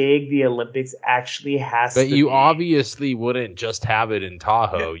how big the Olympics actually has to but be. you obviously wouldn't just have it in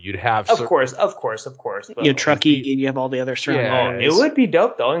Tahoe. You'd have Of course. You Truckee, and you have all the other surrounding areas. It would be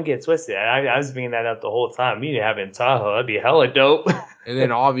dope, though. Don't get twisted. I was bringing that up the whole time. You have it in Tahoe. That'd be hella dope. And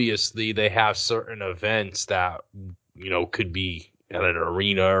then obviously they have certain events that, could be at an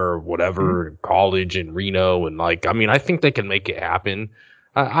arena or whatever, college in Reno. And I think they can make it happen.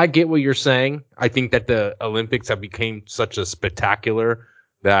 I get what you're saying. I think that the Olympics have become such a spectacular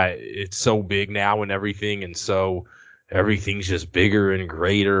that it's so big now and everything. And so everything's just bigger and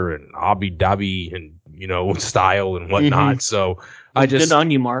greater and Abu Dhabi and, style and whatnot. So good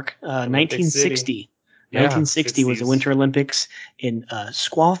on you, Mark. 1960. 1960 was the Winter Olympics in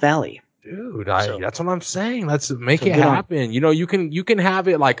Squaw Valley. Dude, that's what I'm saying. Let's make it happen. You can have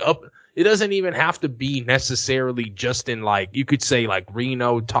it up. It doesn't even have to be necessarily just in you could say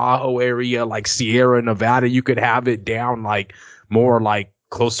Reno, Tahoe area, Sierra Nevada. You could have it down more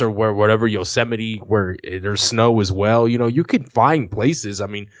closer wherever Yosemite, where there's snow as well. You could find places.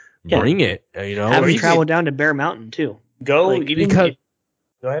 Bring it. Have them travel down to Bear Mountain too. Go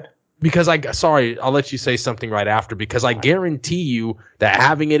ahead. Because I'll let you say something right after, because I guarantee you that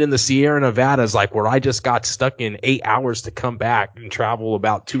having it in the Sierra Nevadas, where I just got stuck in 8 hours to come back and travel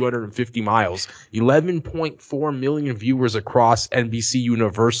about 250 miles, 11.4 million viewers across NBC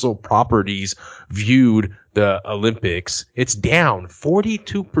Universal properties viewed the Olympics. It's down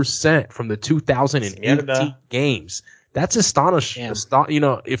 42% from the 2018 games. That's astonishing.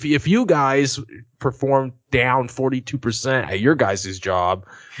 If you guys performed down 42% at your guys' job,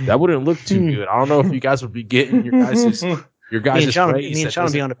 that wouldn't look too good. I don't know if you guys would be getting your guys' praise. Me and Sean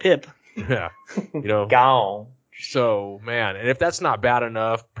would be on a pip. Yeah. Gone. So, man, and if that's not bad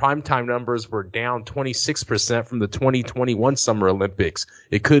enough, primetime numbers were down 26% from the 2021 Summer Olympics.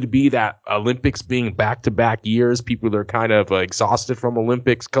 It could be that Olympics being back-to-back years, people are kind of exhausted from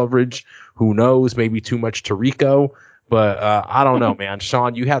Olympics coverage. Who knows? Maybe too much Tirico. But I don't know, man.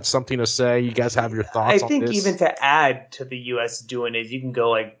 Sean, you had something to say. You guys have your thoughts on this? I think even to add to the U.S. doing it, you can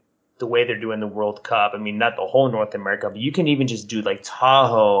go the way they're doing the World Cup. Not the whole North America, but you can even just do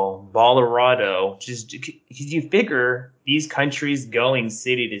Tahoe, Colorado. Just because you figure these countries going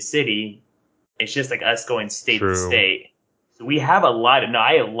city to city, it's just like us going state to state. So we have a lot of. No,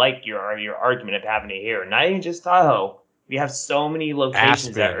 I like your argument of having it here. Not even just Tahoe. We have so many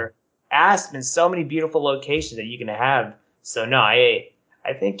locations Aspen, so many beautiful locations that you can have. So no, I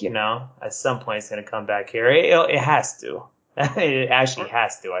think at some point it's going to come back here. It has to. It actually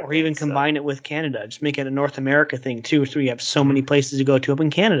has to. Or even combine it with Canada. Just make it a North America thing too. So you have so many places to go to up in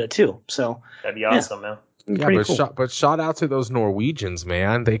Canada too. So that'd be awesome, man. Yeah, but shout out to those Norwegians,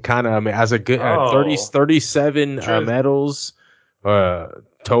 man. They kind of as a good 37 medals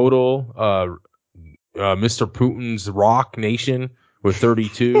total. Mr. Putin's Rock Nation with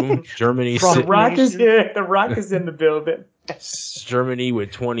 32. Germany. The Rock is here. The Rock is in the building. Germany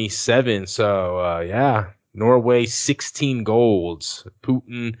with 27. So, Norway, 16 golds.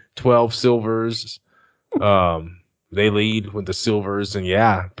 Putin, 12 silvers. They lead with the silvers. And,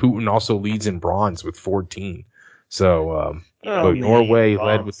 Putin also leads in bronze with 14. So, Norway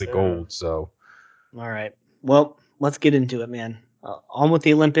led with the gold. So, all right. Well, let's get into it, man. On with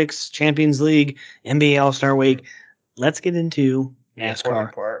the Olympics, Champions League, NBA All-Star Week. Let's get into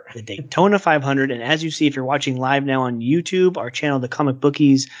NASCAR, the Daytona 500. And as you see, if you're watching live now on YouTube, our channel, The Comic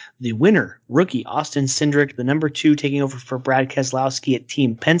Bookies, the winner, rookie Austin Cindric, the number 2, taking over for Brad Keselowski at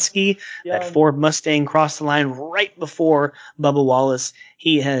Team Penske. That Ford Mustang crossed the line right before Bubba Wallace.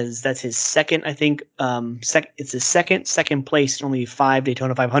 That's his second, I think, it's his second place, only 5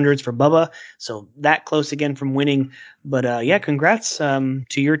 Daytona 500s for Bubba. So that close again from winning. But congrats to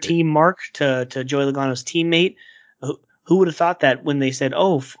your team, Mark, to Joey Logano's teammate. Who would have thought that when they said,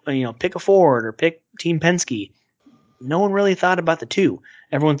 pick a Ford or pick Team Penske? No one really thought about the 2.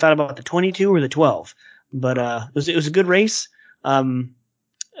 Everyone thought about the 22 or the 12. But it was a good race. I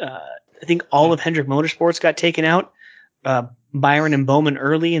think all of Hendrick Motorsports got taken out. Byron and Bowman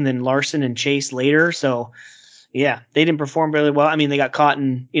early, and then Larson and Chase later. So, they didn't perform really well. They got caught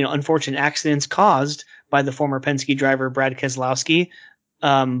in unfortunate accidents caused by the former Penske driver Brad Keselowski.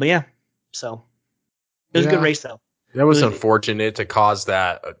 So it was a good race though. That was unfortunate to cause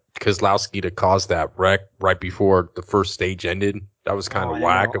that Keselowski to cause that wreck right before the first stage ended. That was kind of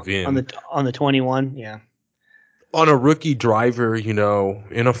whack of him on the 21. Yeah. On a rookie driver, in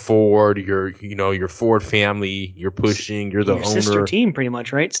a Ford, your Ford family, you're pushing, you're the owner. Sister team pretty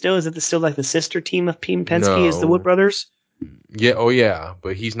much, right? Still, is it still like the sister team of Team Penske is the Wood brothers? Yeah. Oh yeah.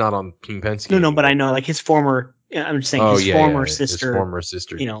 But he's not on Team Penske. No, but I know like his former I'm just saying his former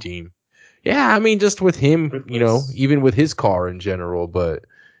sister team. Yeah, I mean, just with him, even with his car in general, but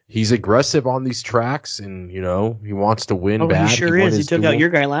he's aggressive on these tracks, and he wants to win bad. He sure is. He took out your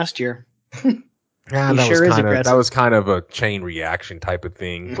guy last year. Yeah, that was kind of a chain reaction type of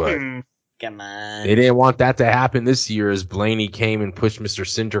thing, but come on, they didn't want that to happen this year as Blaney came and pushed Mr.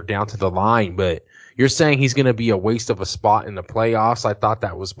 Cindric down to the line. But you're saying he's going to be a waste of a spot in the playoffs. I thought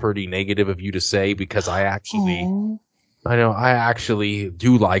that was pretty negative of you to say, because I actually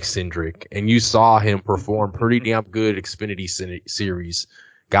do like Cindric, and you saw him perform pretty damn good Xfinity Series.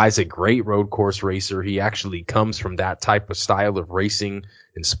 Guy's a great road course racer. He actually comes from that type of style of racing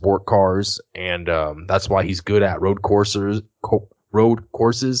in sport cars, and that's why he's good at road courses.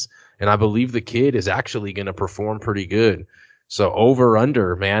 And I believe the kid is actually going to perform pretty good. So over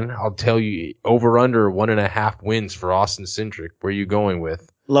under, man, I'll tell you, over under 1.5 wins for Austin Cindric. Where are you going with?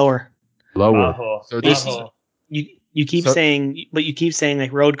 Lower. So this you keep saying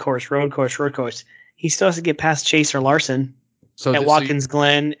like road course. He still has to get past Chase or Larson at Watkins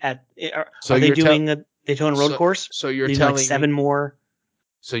Glen. Are they doing a Daytona road course? So you're telling like 7 more.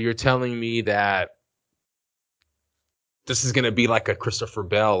 So you're telling me that this is going to be like a Christopher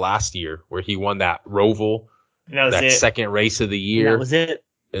Bell last year, where he won that Roval, that second race of the year. And that was it.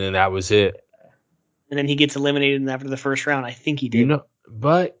 And then that was it. And then he gets eliminated after the first round. I think he did.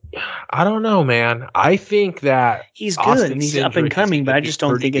 But I don't know, man. I think that he's good and he's up and coming, but I just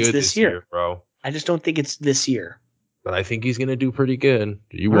don't think it's this year, bro. I just don't think it's this year. But I think he's going to do pretty good.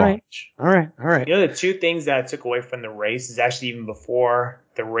 You watch. All right. The 2 things that I took away from the race is actually even before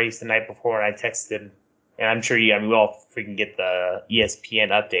the race, the night before, and I texted, and I'm sure we all freaking get the ESPN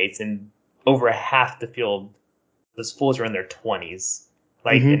updates, and over half the field, those fools are in their 20s.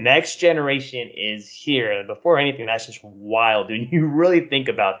 Like, the next generation is here. Before anything, that's just wild, dude. You really think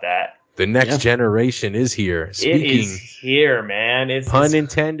about that. The next generation is here. It is here, man. It's pun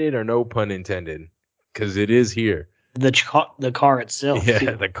intended or no pun intended? Because it is here. The car itself. Yeah,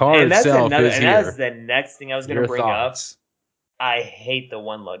 too. The car itself is here. And that's the next thing I was going to bring up. I hate the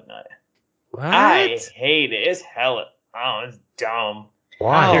one lug nut. What? I hate it. It's hella. Oh, it's dumb.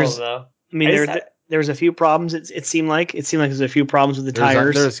 Why? There's a few problems. It seemed like there's a few problems with the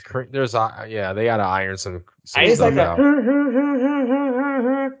tires. They got to iron some stuff like out.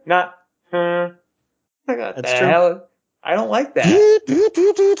 Not. That's true. I don't like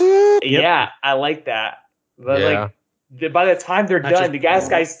that. Yeah, I like that. But by the time they're done, the gas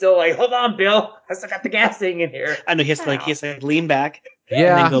guy's still like, "Hold on, Bill, I still got the gas thing in here." I know he has to lean back, and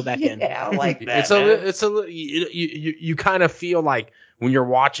then go back in. Yeah, I like that. It's a you kind of feel like when you're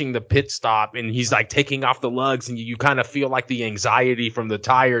watching the pit stop and he's like taking off the lugs, and you kind of feel like the anxiety from the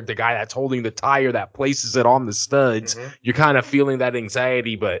guy that's holding the tire that places it on the studs. Mm-hmm. You're kind of feeling that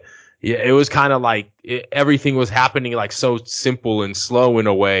anxiety, but. Yeah, it was kind of like everything was happening like so simple and slow in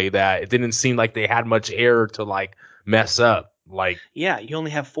a way that it didn't seem like they had much error to like mess up. Like, yeah, you only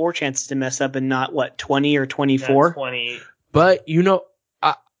have 4 chances to mess up and not 20 or 24. 20. But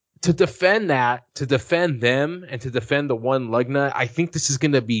to defend them and to defend the one lug nut, I think this is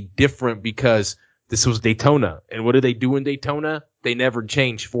going to be different because this was Daytona. And what do they do in Daytona? They never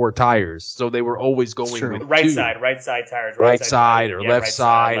changed 4 tires. So they were always going with right 2. side tires. Right side or left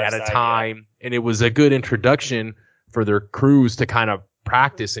side at a time. Yeah. And it was a good introduction for their crews to kind of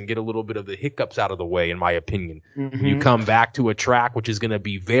practice and get a little bit of the hiccups out of the way, in my opinion. Mm-hmm. You come back to a track which is going to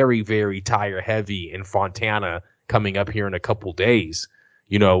be very, very tire heavy in Fontana coming up here in a couple days.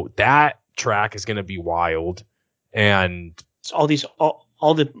 That track is going to be wild. And all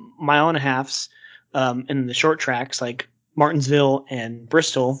the mile and a halves in the short tracks like Martinsville and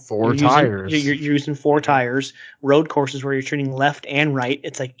Bristol, 4 tires. You're using 4 tires. Road courses where you're turning left and right,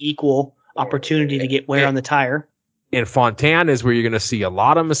 it's like equal opportunity to get wear on the tire. In Fontana is where you're going to see a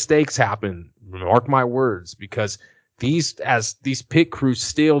lot of mistakes happen. Mark my words, because these pit crews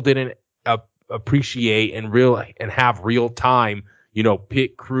still didn't appreciate and have real time,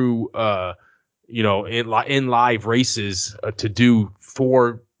 pit crew, in live races to do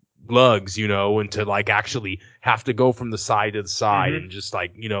 4 lugs, and to like actually have to go from the side to the side, and just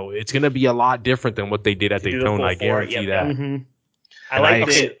like, it's going to be a lot different than what they did at Daytona. I guarantee that. Mm-hmm.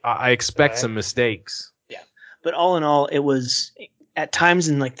 I expect some mistakes. Yeah. But all in all, it was at times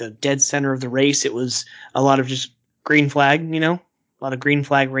in like the dead center of the race, it was a lot of just green flag, a lot of green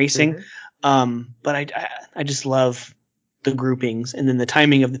flag racing. Mm-hmm. But I just love the groupings and then the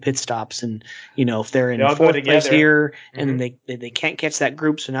timing of the pit stops, and if they're in 4th place here, and then they can't catch that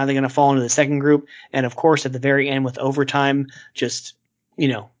group, so now they're going to fall into the second group, and of course at the very end with overtime, just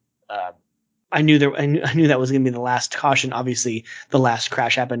I knew that was going to be the last caution. Obviously, the last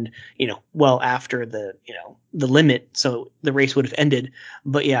crash happened, well after the limit, so the race would have ended.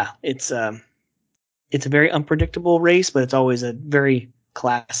 But yeah, it's a very unpredictable race, but it's always a very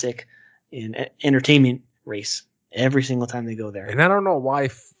classic and entertainment race every single time they go there. And I don't know why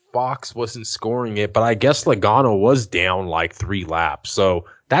Fox wasn't scoring it, but I guess Logano was down like 3 laps, so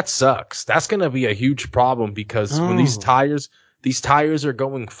that sucks. That's going to be a huge problem because when these tires are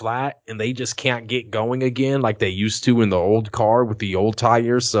going flat and they just can't get going again like they used to in the old car with the old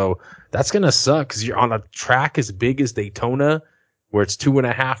tires. So that's going to suck because you're on a track as big as Daytona where it's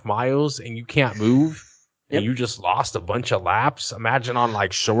 2.5 miles and you can't move and you just lost a bunch of laps. Imagine on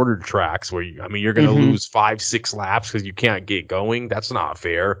like shorter tracks where you're going to lose 5-6 laps because you can't get going. That's not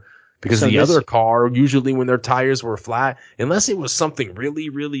fair. Because the other car, usually when their tires were flat, unless it was something really,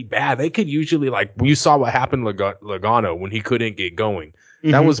 really bad, they could usually, like, you saw what happened to Logano when he couldn't get going.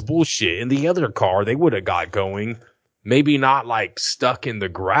 That was bullshit. In the other car, they would have got going. Maybe not, like, stuck in the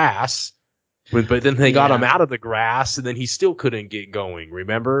grass, but then they got him out of the grass, and then he still couldn't get going,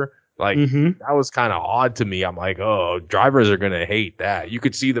 remember? Like, that was kind of odd to me. I'm like, oh, drivers are going to hate that. You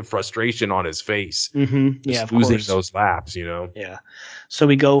could see the frustration on his face. Yeah, of losing course. those laps, Yeah. So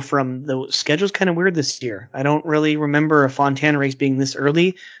we go from the schedule's kind of weird this year. I don't really remember a Fontana race being this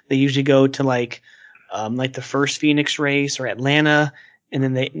early. They usually go to like the first Phoenix race or Atlanta, and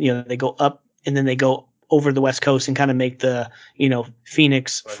then they go up and then they go over the West Coast and kind of make the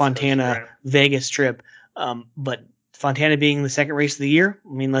Phoenix, West Fontana, Coast, Vegas trip. But Fontana being the second race of the year,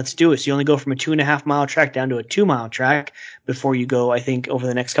 let's do it. So you only go from a 2.5 mile track down to a 2 mile track before you go, I think, over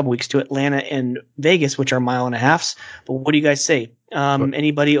the next couple weeks to Atlanta and Vegas, which are 1.5 miles. But what do you guys say?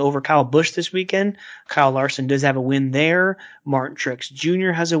 Anybody over Kyle Busch this weekend? Kyle Larson does have a win there. Martin Truex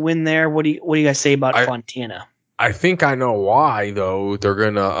Jr. has a win there. What do you guys say about Fontana? I think I know why, though. They're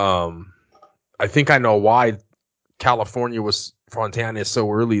gonna. I think I know why Fontana is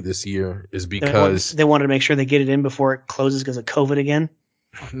so early this year is because they wanted to make sure they get it in before it closes because of COVID again.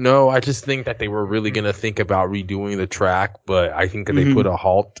 No, I just think that they were really going to think about redoing the track, but I think that they put a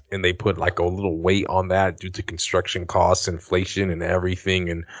halt and they put like a little weight on that due to construction costs, inflation and everything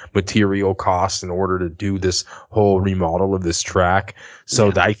and material costs in order to do this whole remodel of this track.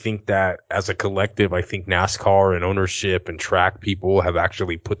 So I think that as a collective, I think NASCAR and ownership and track people have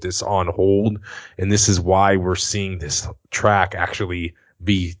actually put this on hold. And this is why we're seeing this track actually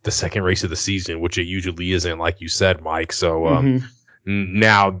be the second race of the season, which it usually isn't, like you said, Mike. So,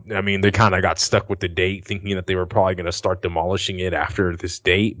 now, they kind of got stuck with the date thinking that they were probably going to start demolishing it after this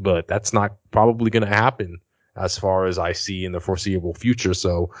date, but that's not probably going to happen as far as I see in the foreseeable future.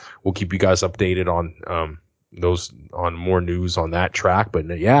 So we'll keep you guys updated on on more news on that track.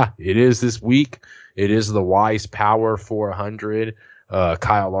 But yeah, it is this week. It is the Wise Power 400.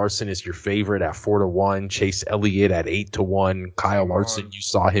 Kyle Larson is your favorite at 4-1. Chase Elliott at 8-1. Kyle Larson, you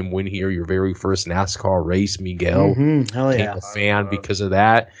saw him win here your very first NASCAR race. Miguel became a fan because of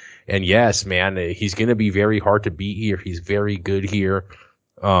that. And yes, man, he's going to be very hard to beat here. He's very good here.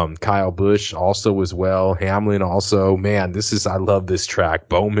 Kyle Busch also as well. Hamlin also. Man, I love this track.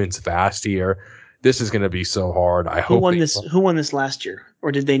 Bowman's fast here. This is going to be so hard. Who won this last year?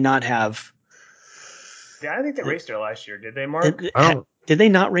 Or did they not have? Yeah, I think they raced there last year. Did they, Mark? Did they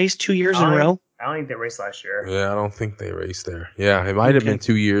not race 2 years in a row? I don't think they raced last year. Yeah, I don't think they raced there. Yeah, it might have been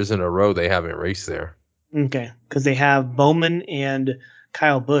 2 years in a row they haven't raced there. Okay, because they have Bowman and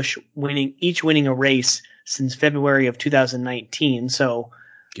Kyle Busch each winning a race since February of 2019. So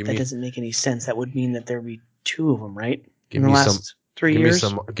that doesn't make any sense. That would mean that there would be 2 of them, right? In the last 3 years?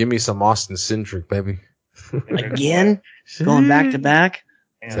 Give me some Austin Cindric, baby. Again? Going back to back?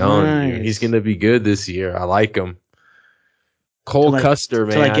 Telling you, he's going to be good this year. I like him. Cole Custer,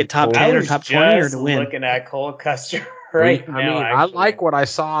 man. To get top 10 or top 20 or to win? Looking at Cole Custer now. I like what I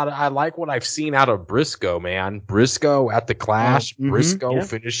saw. I like what I've seen out of Briscoe, man. Briscoe at the Clash. Briscoe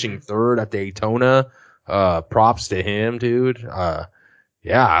finishing third at Daytona. Props to him, dude. I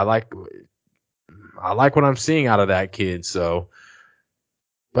like what I'm seeing out of that kid. So,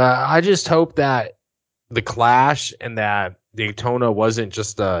 but I just hope that the Clash and that Daytona wasn't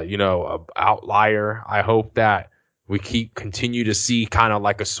just a outlier. I hope that we continue to see kind of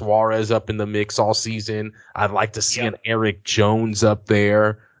like a Suarez up in the mix all season. I'd like to see an Eric Jones up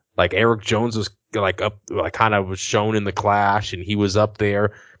there. Like Eric Jones was kind of was shown in the Clash and he was up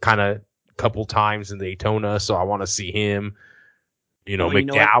there kind of a couple times in Daytona. So I want to see him.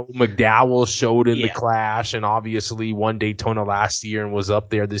 McDowell showed in the Clash and obviously won Daytona last year and was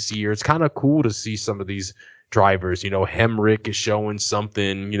up there this year. It's kind of cool to see some of these drivers. Hemrick is showing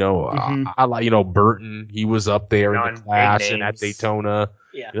something. I like Burton. He was up there in the Clash and at Daytona.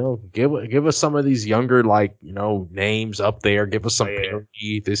 Yeah. Give us some of these younger, names up there. Give us some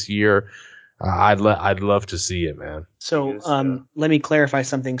parity this year. I'd love to see it, man. So let me clarify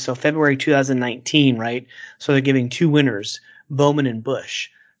something. So February 2019, right? So they're giving two winners, Bowman and Bush.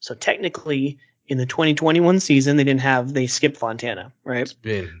 So technically, in the 2021 season, they skipped Fontana, right? It's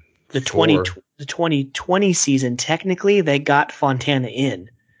been the 2020 season. Technically, they got Fontana in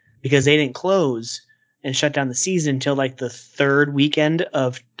because they didn't close and shut down the season until like the third weekend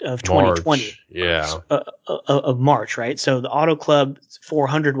of 2020. March, yeah, of March, right? So the Auto Club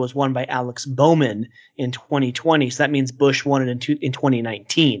 400 was won by Alex Bowman in 2020. So that means Bush won it in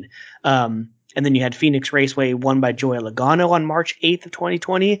 2019. And then you had Phoenix Raceway won by Joey Logano on March 8th of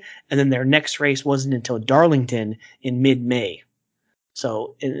 2020. And then their next race wasn't until Darlington in mid-May.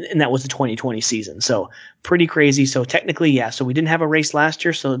 So, and that was the 2020 season. So pretty crazy. So technically, yeah. So we didn't have a race last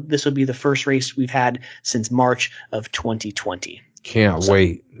year. So this will be the first race we've had since March of 2020. Can't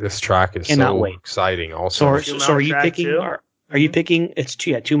wait. This track is so exciting. Also, so are you picking? Are you picking? It's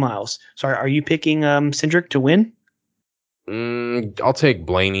 2 miles. Sorry, are you picking Cindric to win? I'll take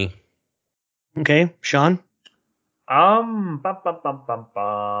Blaney. Okay, Sean. For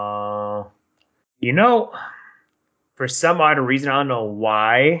some odd reason, I don't know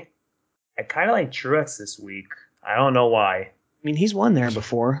why, I kind of like Truex this week. I don't know why. I mean, he's won there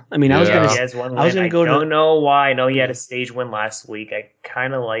before. I mean, I was gonna go. I don't know why. I know he had a stage win last week. I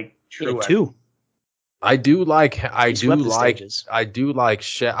kind of like Truex too. I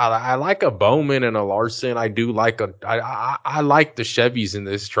like a Bowman and a Larson. I like the Chevys in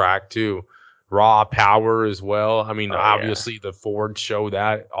this track too. Raw power as well. I mean, obviously the Ford show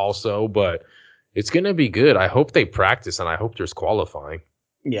that also, but it's going to be good. I hope they practice and I hope there's qualifying.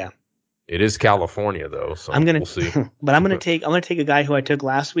 Yeah. It is California though, so we'll see. But I'm going to take a guy who I took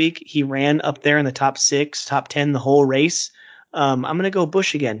last week. He ran up there in the top 6, top 10 the whole race. I'm going to go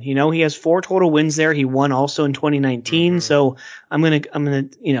Bush again. He has 4 total wins there. He won also in 2019. So I'm going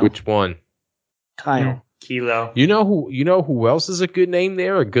to, Which one? Kyle. Kilo. You know who else is a good name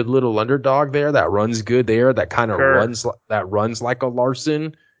there? A good little underdog there that runs good there, that kind of runs like a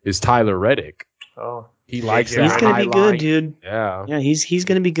Larson is Tyler Reddick. Oh, he's going to be good, dude. Yeah. Yeah, he's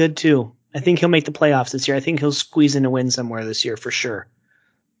going to be good too. I think he'll make the playoffs this year. I think he'll squeeze in a win somewhere this year for sure.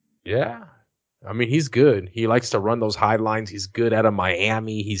 Yeah. I mean, he's good. He likes to run those high lines. He's good at a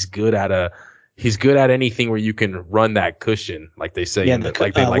Miami. He's good at anything where you can run that cushion, like they say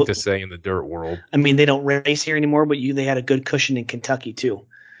to say in the dirt world. I mean, they don't race here anymore, but they had a good cushion in Kentucky too.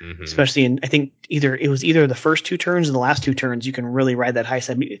 Mm-hmm. Especially in, I think it was either the first 2 turns or the last 2 turns, you can really ride that high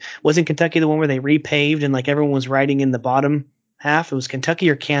side. Wasn't Kentucky the one where they repaved and like everyone was riding in the bottom half? It was Kentucky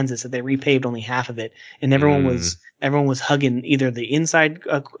or Kansas that they repaved only half of it, and everyone was hugging either the inside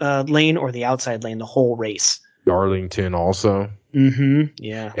lane or the outside lane the whole race. Darlington also. Mm-hmm.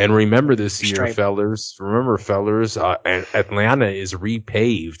 Yeah. And remember this year, fellers. Atlanta is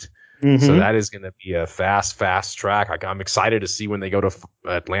repaved. Mm-hmm. So that is going to be a fast track. I'm excited to see when they go to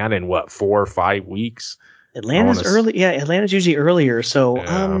Atlanta in 4 or 5 weeks. Atlanta's early. Yeah, Atlanta's usually earlier. So,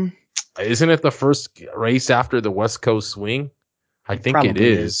 isn't it the first race after the West Coast swing? I think it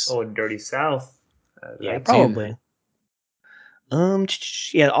is. Oh, Dirty South. Yeah, probably.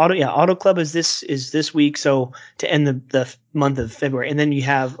 Auto Club is this week. So to end the month of February, and then you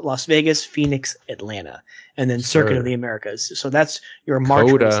have Las Vegas, Phoenix, Atlanta, and then Circuit of the Americas. So that's your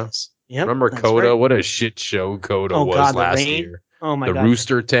March races. Yep, remember Coda? Right. What a shit show Coda was last year. Oh my God. The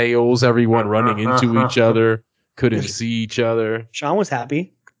rooster tails, everyone running into each other, couldn't see each other. Sean was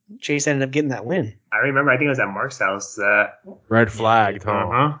happy. Chase ended up getting that win. I remember. I think it was at Mark's house. Red flagged,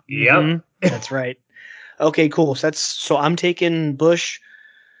 huh? Yep. Mm-hmm. That's right. Okay, cool. So I'm taking Bush.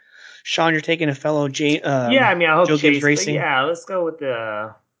 Sean, you're taking a fellow I hope Joe Chase, Gibbs Racing. Yeah, let's go with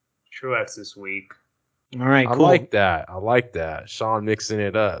the Truex this week. All right, cool. I like that. Sean mixing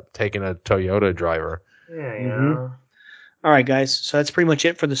it up, taking a Toyota driver. Yeah. Mm-hmm. All right, guys. So that's pretty much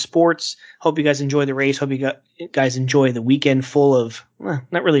it for the sports. Hope you guys enjoy the race. Hope you guys enjoy the weekend full of,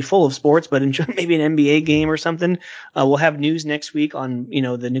 not really full of sports, but enjoy maybe an NBA game or something. We'll have news next week on,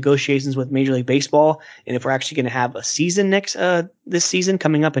 the negotiations with Major League Baseball and if we're actually going to have a season this season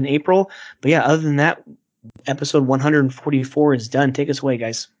coming up in April. But yeah, other than that, episode 144 is done. Take us away,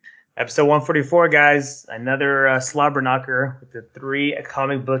 guys. Episode 144, guys. Another slobber knocker with the 3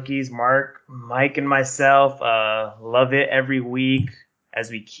 comic bookies, Mark, Mike, and myself. Love it every week. As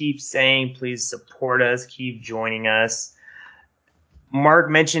we keep saying, please support us. Keep joining us. Mark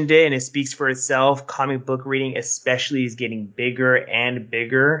mentioned it, and it speaks for itself. Comic book reading especially is getting bigger and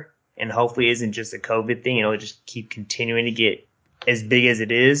bigger, and hopefully isn't just a COVID thing. It'll just keep continuing to get as big as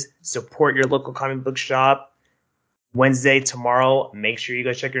it is. Support your local comic book shop. Wednesday, tomorrow, make sure you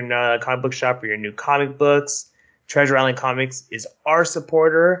go check your comic book shop for your new comic books. Treasure Island Comics is our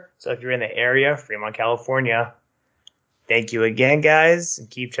supporter. So if you're in the area, Fremont, California, thank you again, guys. And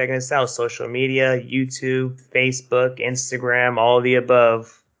keep checking us out. Social media, YouTube, Facebook, Instagram, all of the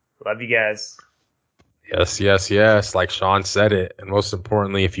above. Love you guys. Yes. Like Sean said it. And most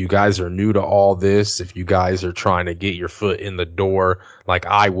importantly, if you guys are new to all this, if you guys are trying to get your foot in the door, like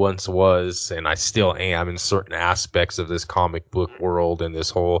I once was, and I still am in certain aspects of this comic book world and this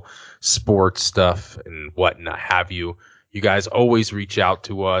whole sports stuff and whatnot have you, you guys always reach out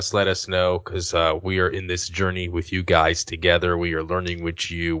to us. Let us know, because we are in this journey with you guys together. We are learning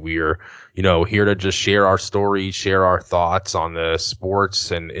with you. We are, here to just share our stories, share our thoughts on the sports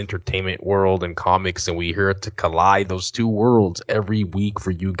and entertainment world and comics. And we're here to collide those two worlds every week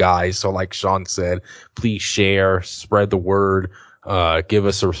for you guys. So like Sean said, please share, spread the word, give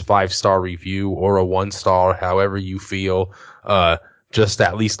us a 5-star review or a 1-star, however you feel. Just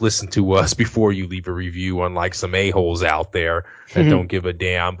at least listen to us before you leave a review, unlike some a-holes out there that don't give a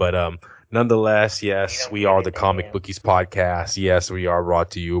damn. But nonetheless, yes, we are the Comic Bookies Podcast. Yes, we are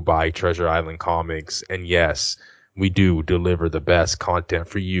brought to you by Treasure Island Comics. And yes, we do deliver the best content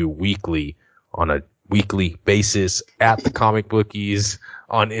for you weekly on a weekly basis at the Comic Bookies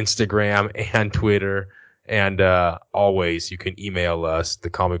on Instagram and Twitter. And always, you can email us,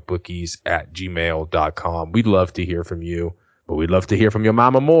 thecomicbookies@gmail.com. We'd love to hear from you. But we'd love to hear from your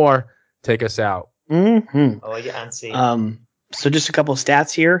mama more. Take us out. Mm-hmm. Oh, yeah, Auntie. So just a couple of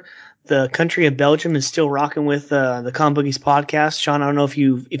stats here. The country of Belgium is still rocking with the Comic Bookies podcast. Sean, I don't know if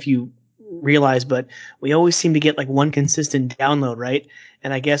you realize, but we always seem to get like one consistent download, right?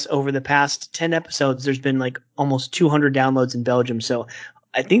 And I guess over the past 10 episodes, there's been like almost 200 downloads in Belgium. So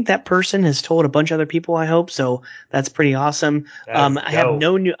I think that person has told a bunch of other people, I hope. So that's pretty awesome. I have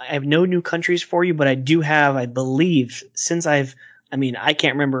no new countries for you, but I do have, I believe, since I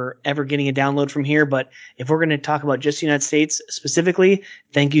can't remember ever getting a download from here, but if we're going to talk about just the United States specifically,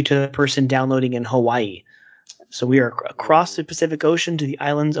 thank you to the person downloading in Hawaii. So we are across the Pacific Ocean to the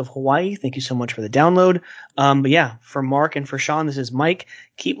islands of Hawaii. Thank you so much for the download. But yeah, for Mark and for Sean, this is Mike.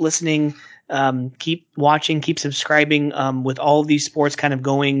 Keep listening. Keep watching, keep subscribing. With all of these sports kind of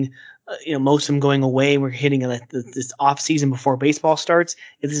going, most of them going away. We're hitting this off season before baseball starts.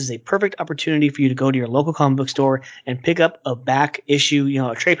 This is a perfect opportunity for you to go to your local comic book store and pick up a back issue,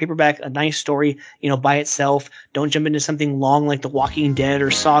 a trade paperback, a nice story, by itself. Don't jump into something long like The Walking Dead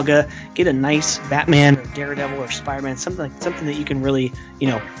or Saga. Get a nice Batman or Daredevil or Spider-Man, something that you can really,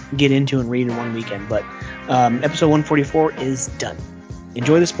 get into and read in one weekend. But episode 144 is done.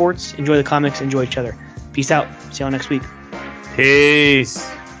 Enjoy the sports, enjoy the comics, enjoy each other. Peace out. See y'all next week. Peace.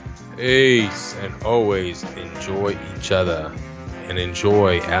 And always enjoy each other. And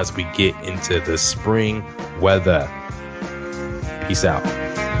enjoy as we get into the spring weather. Peace out.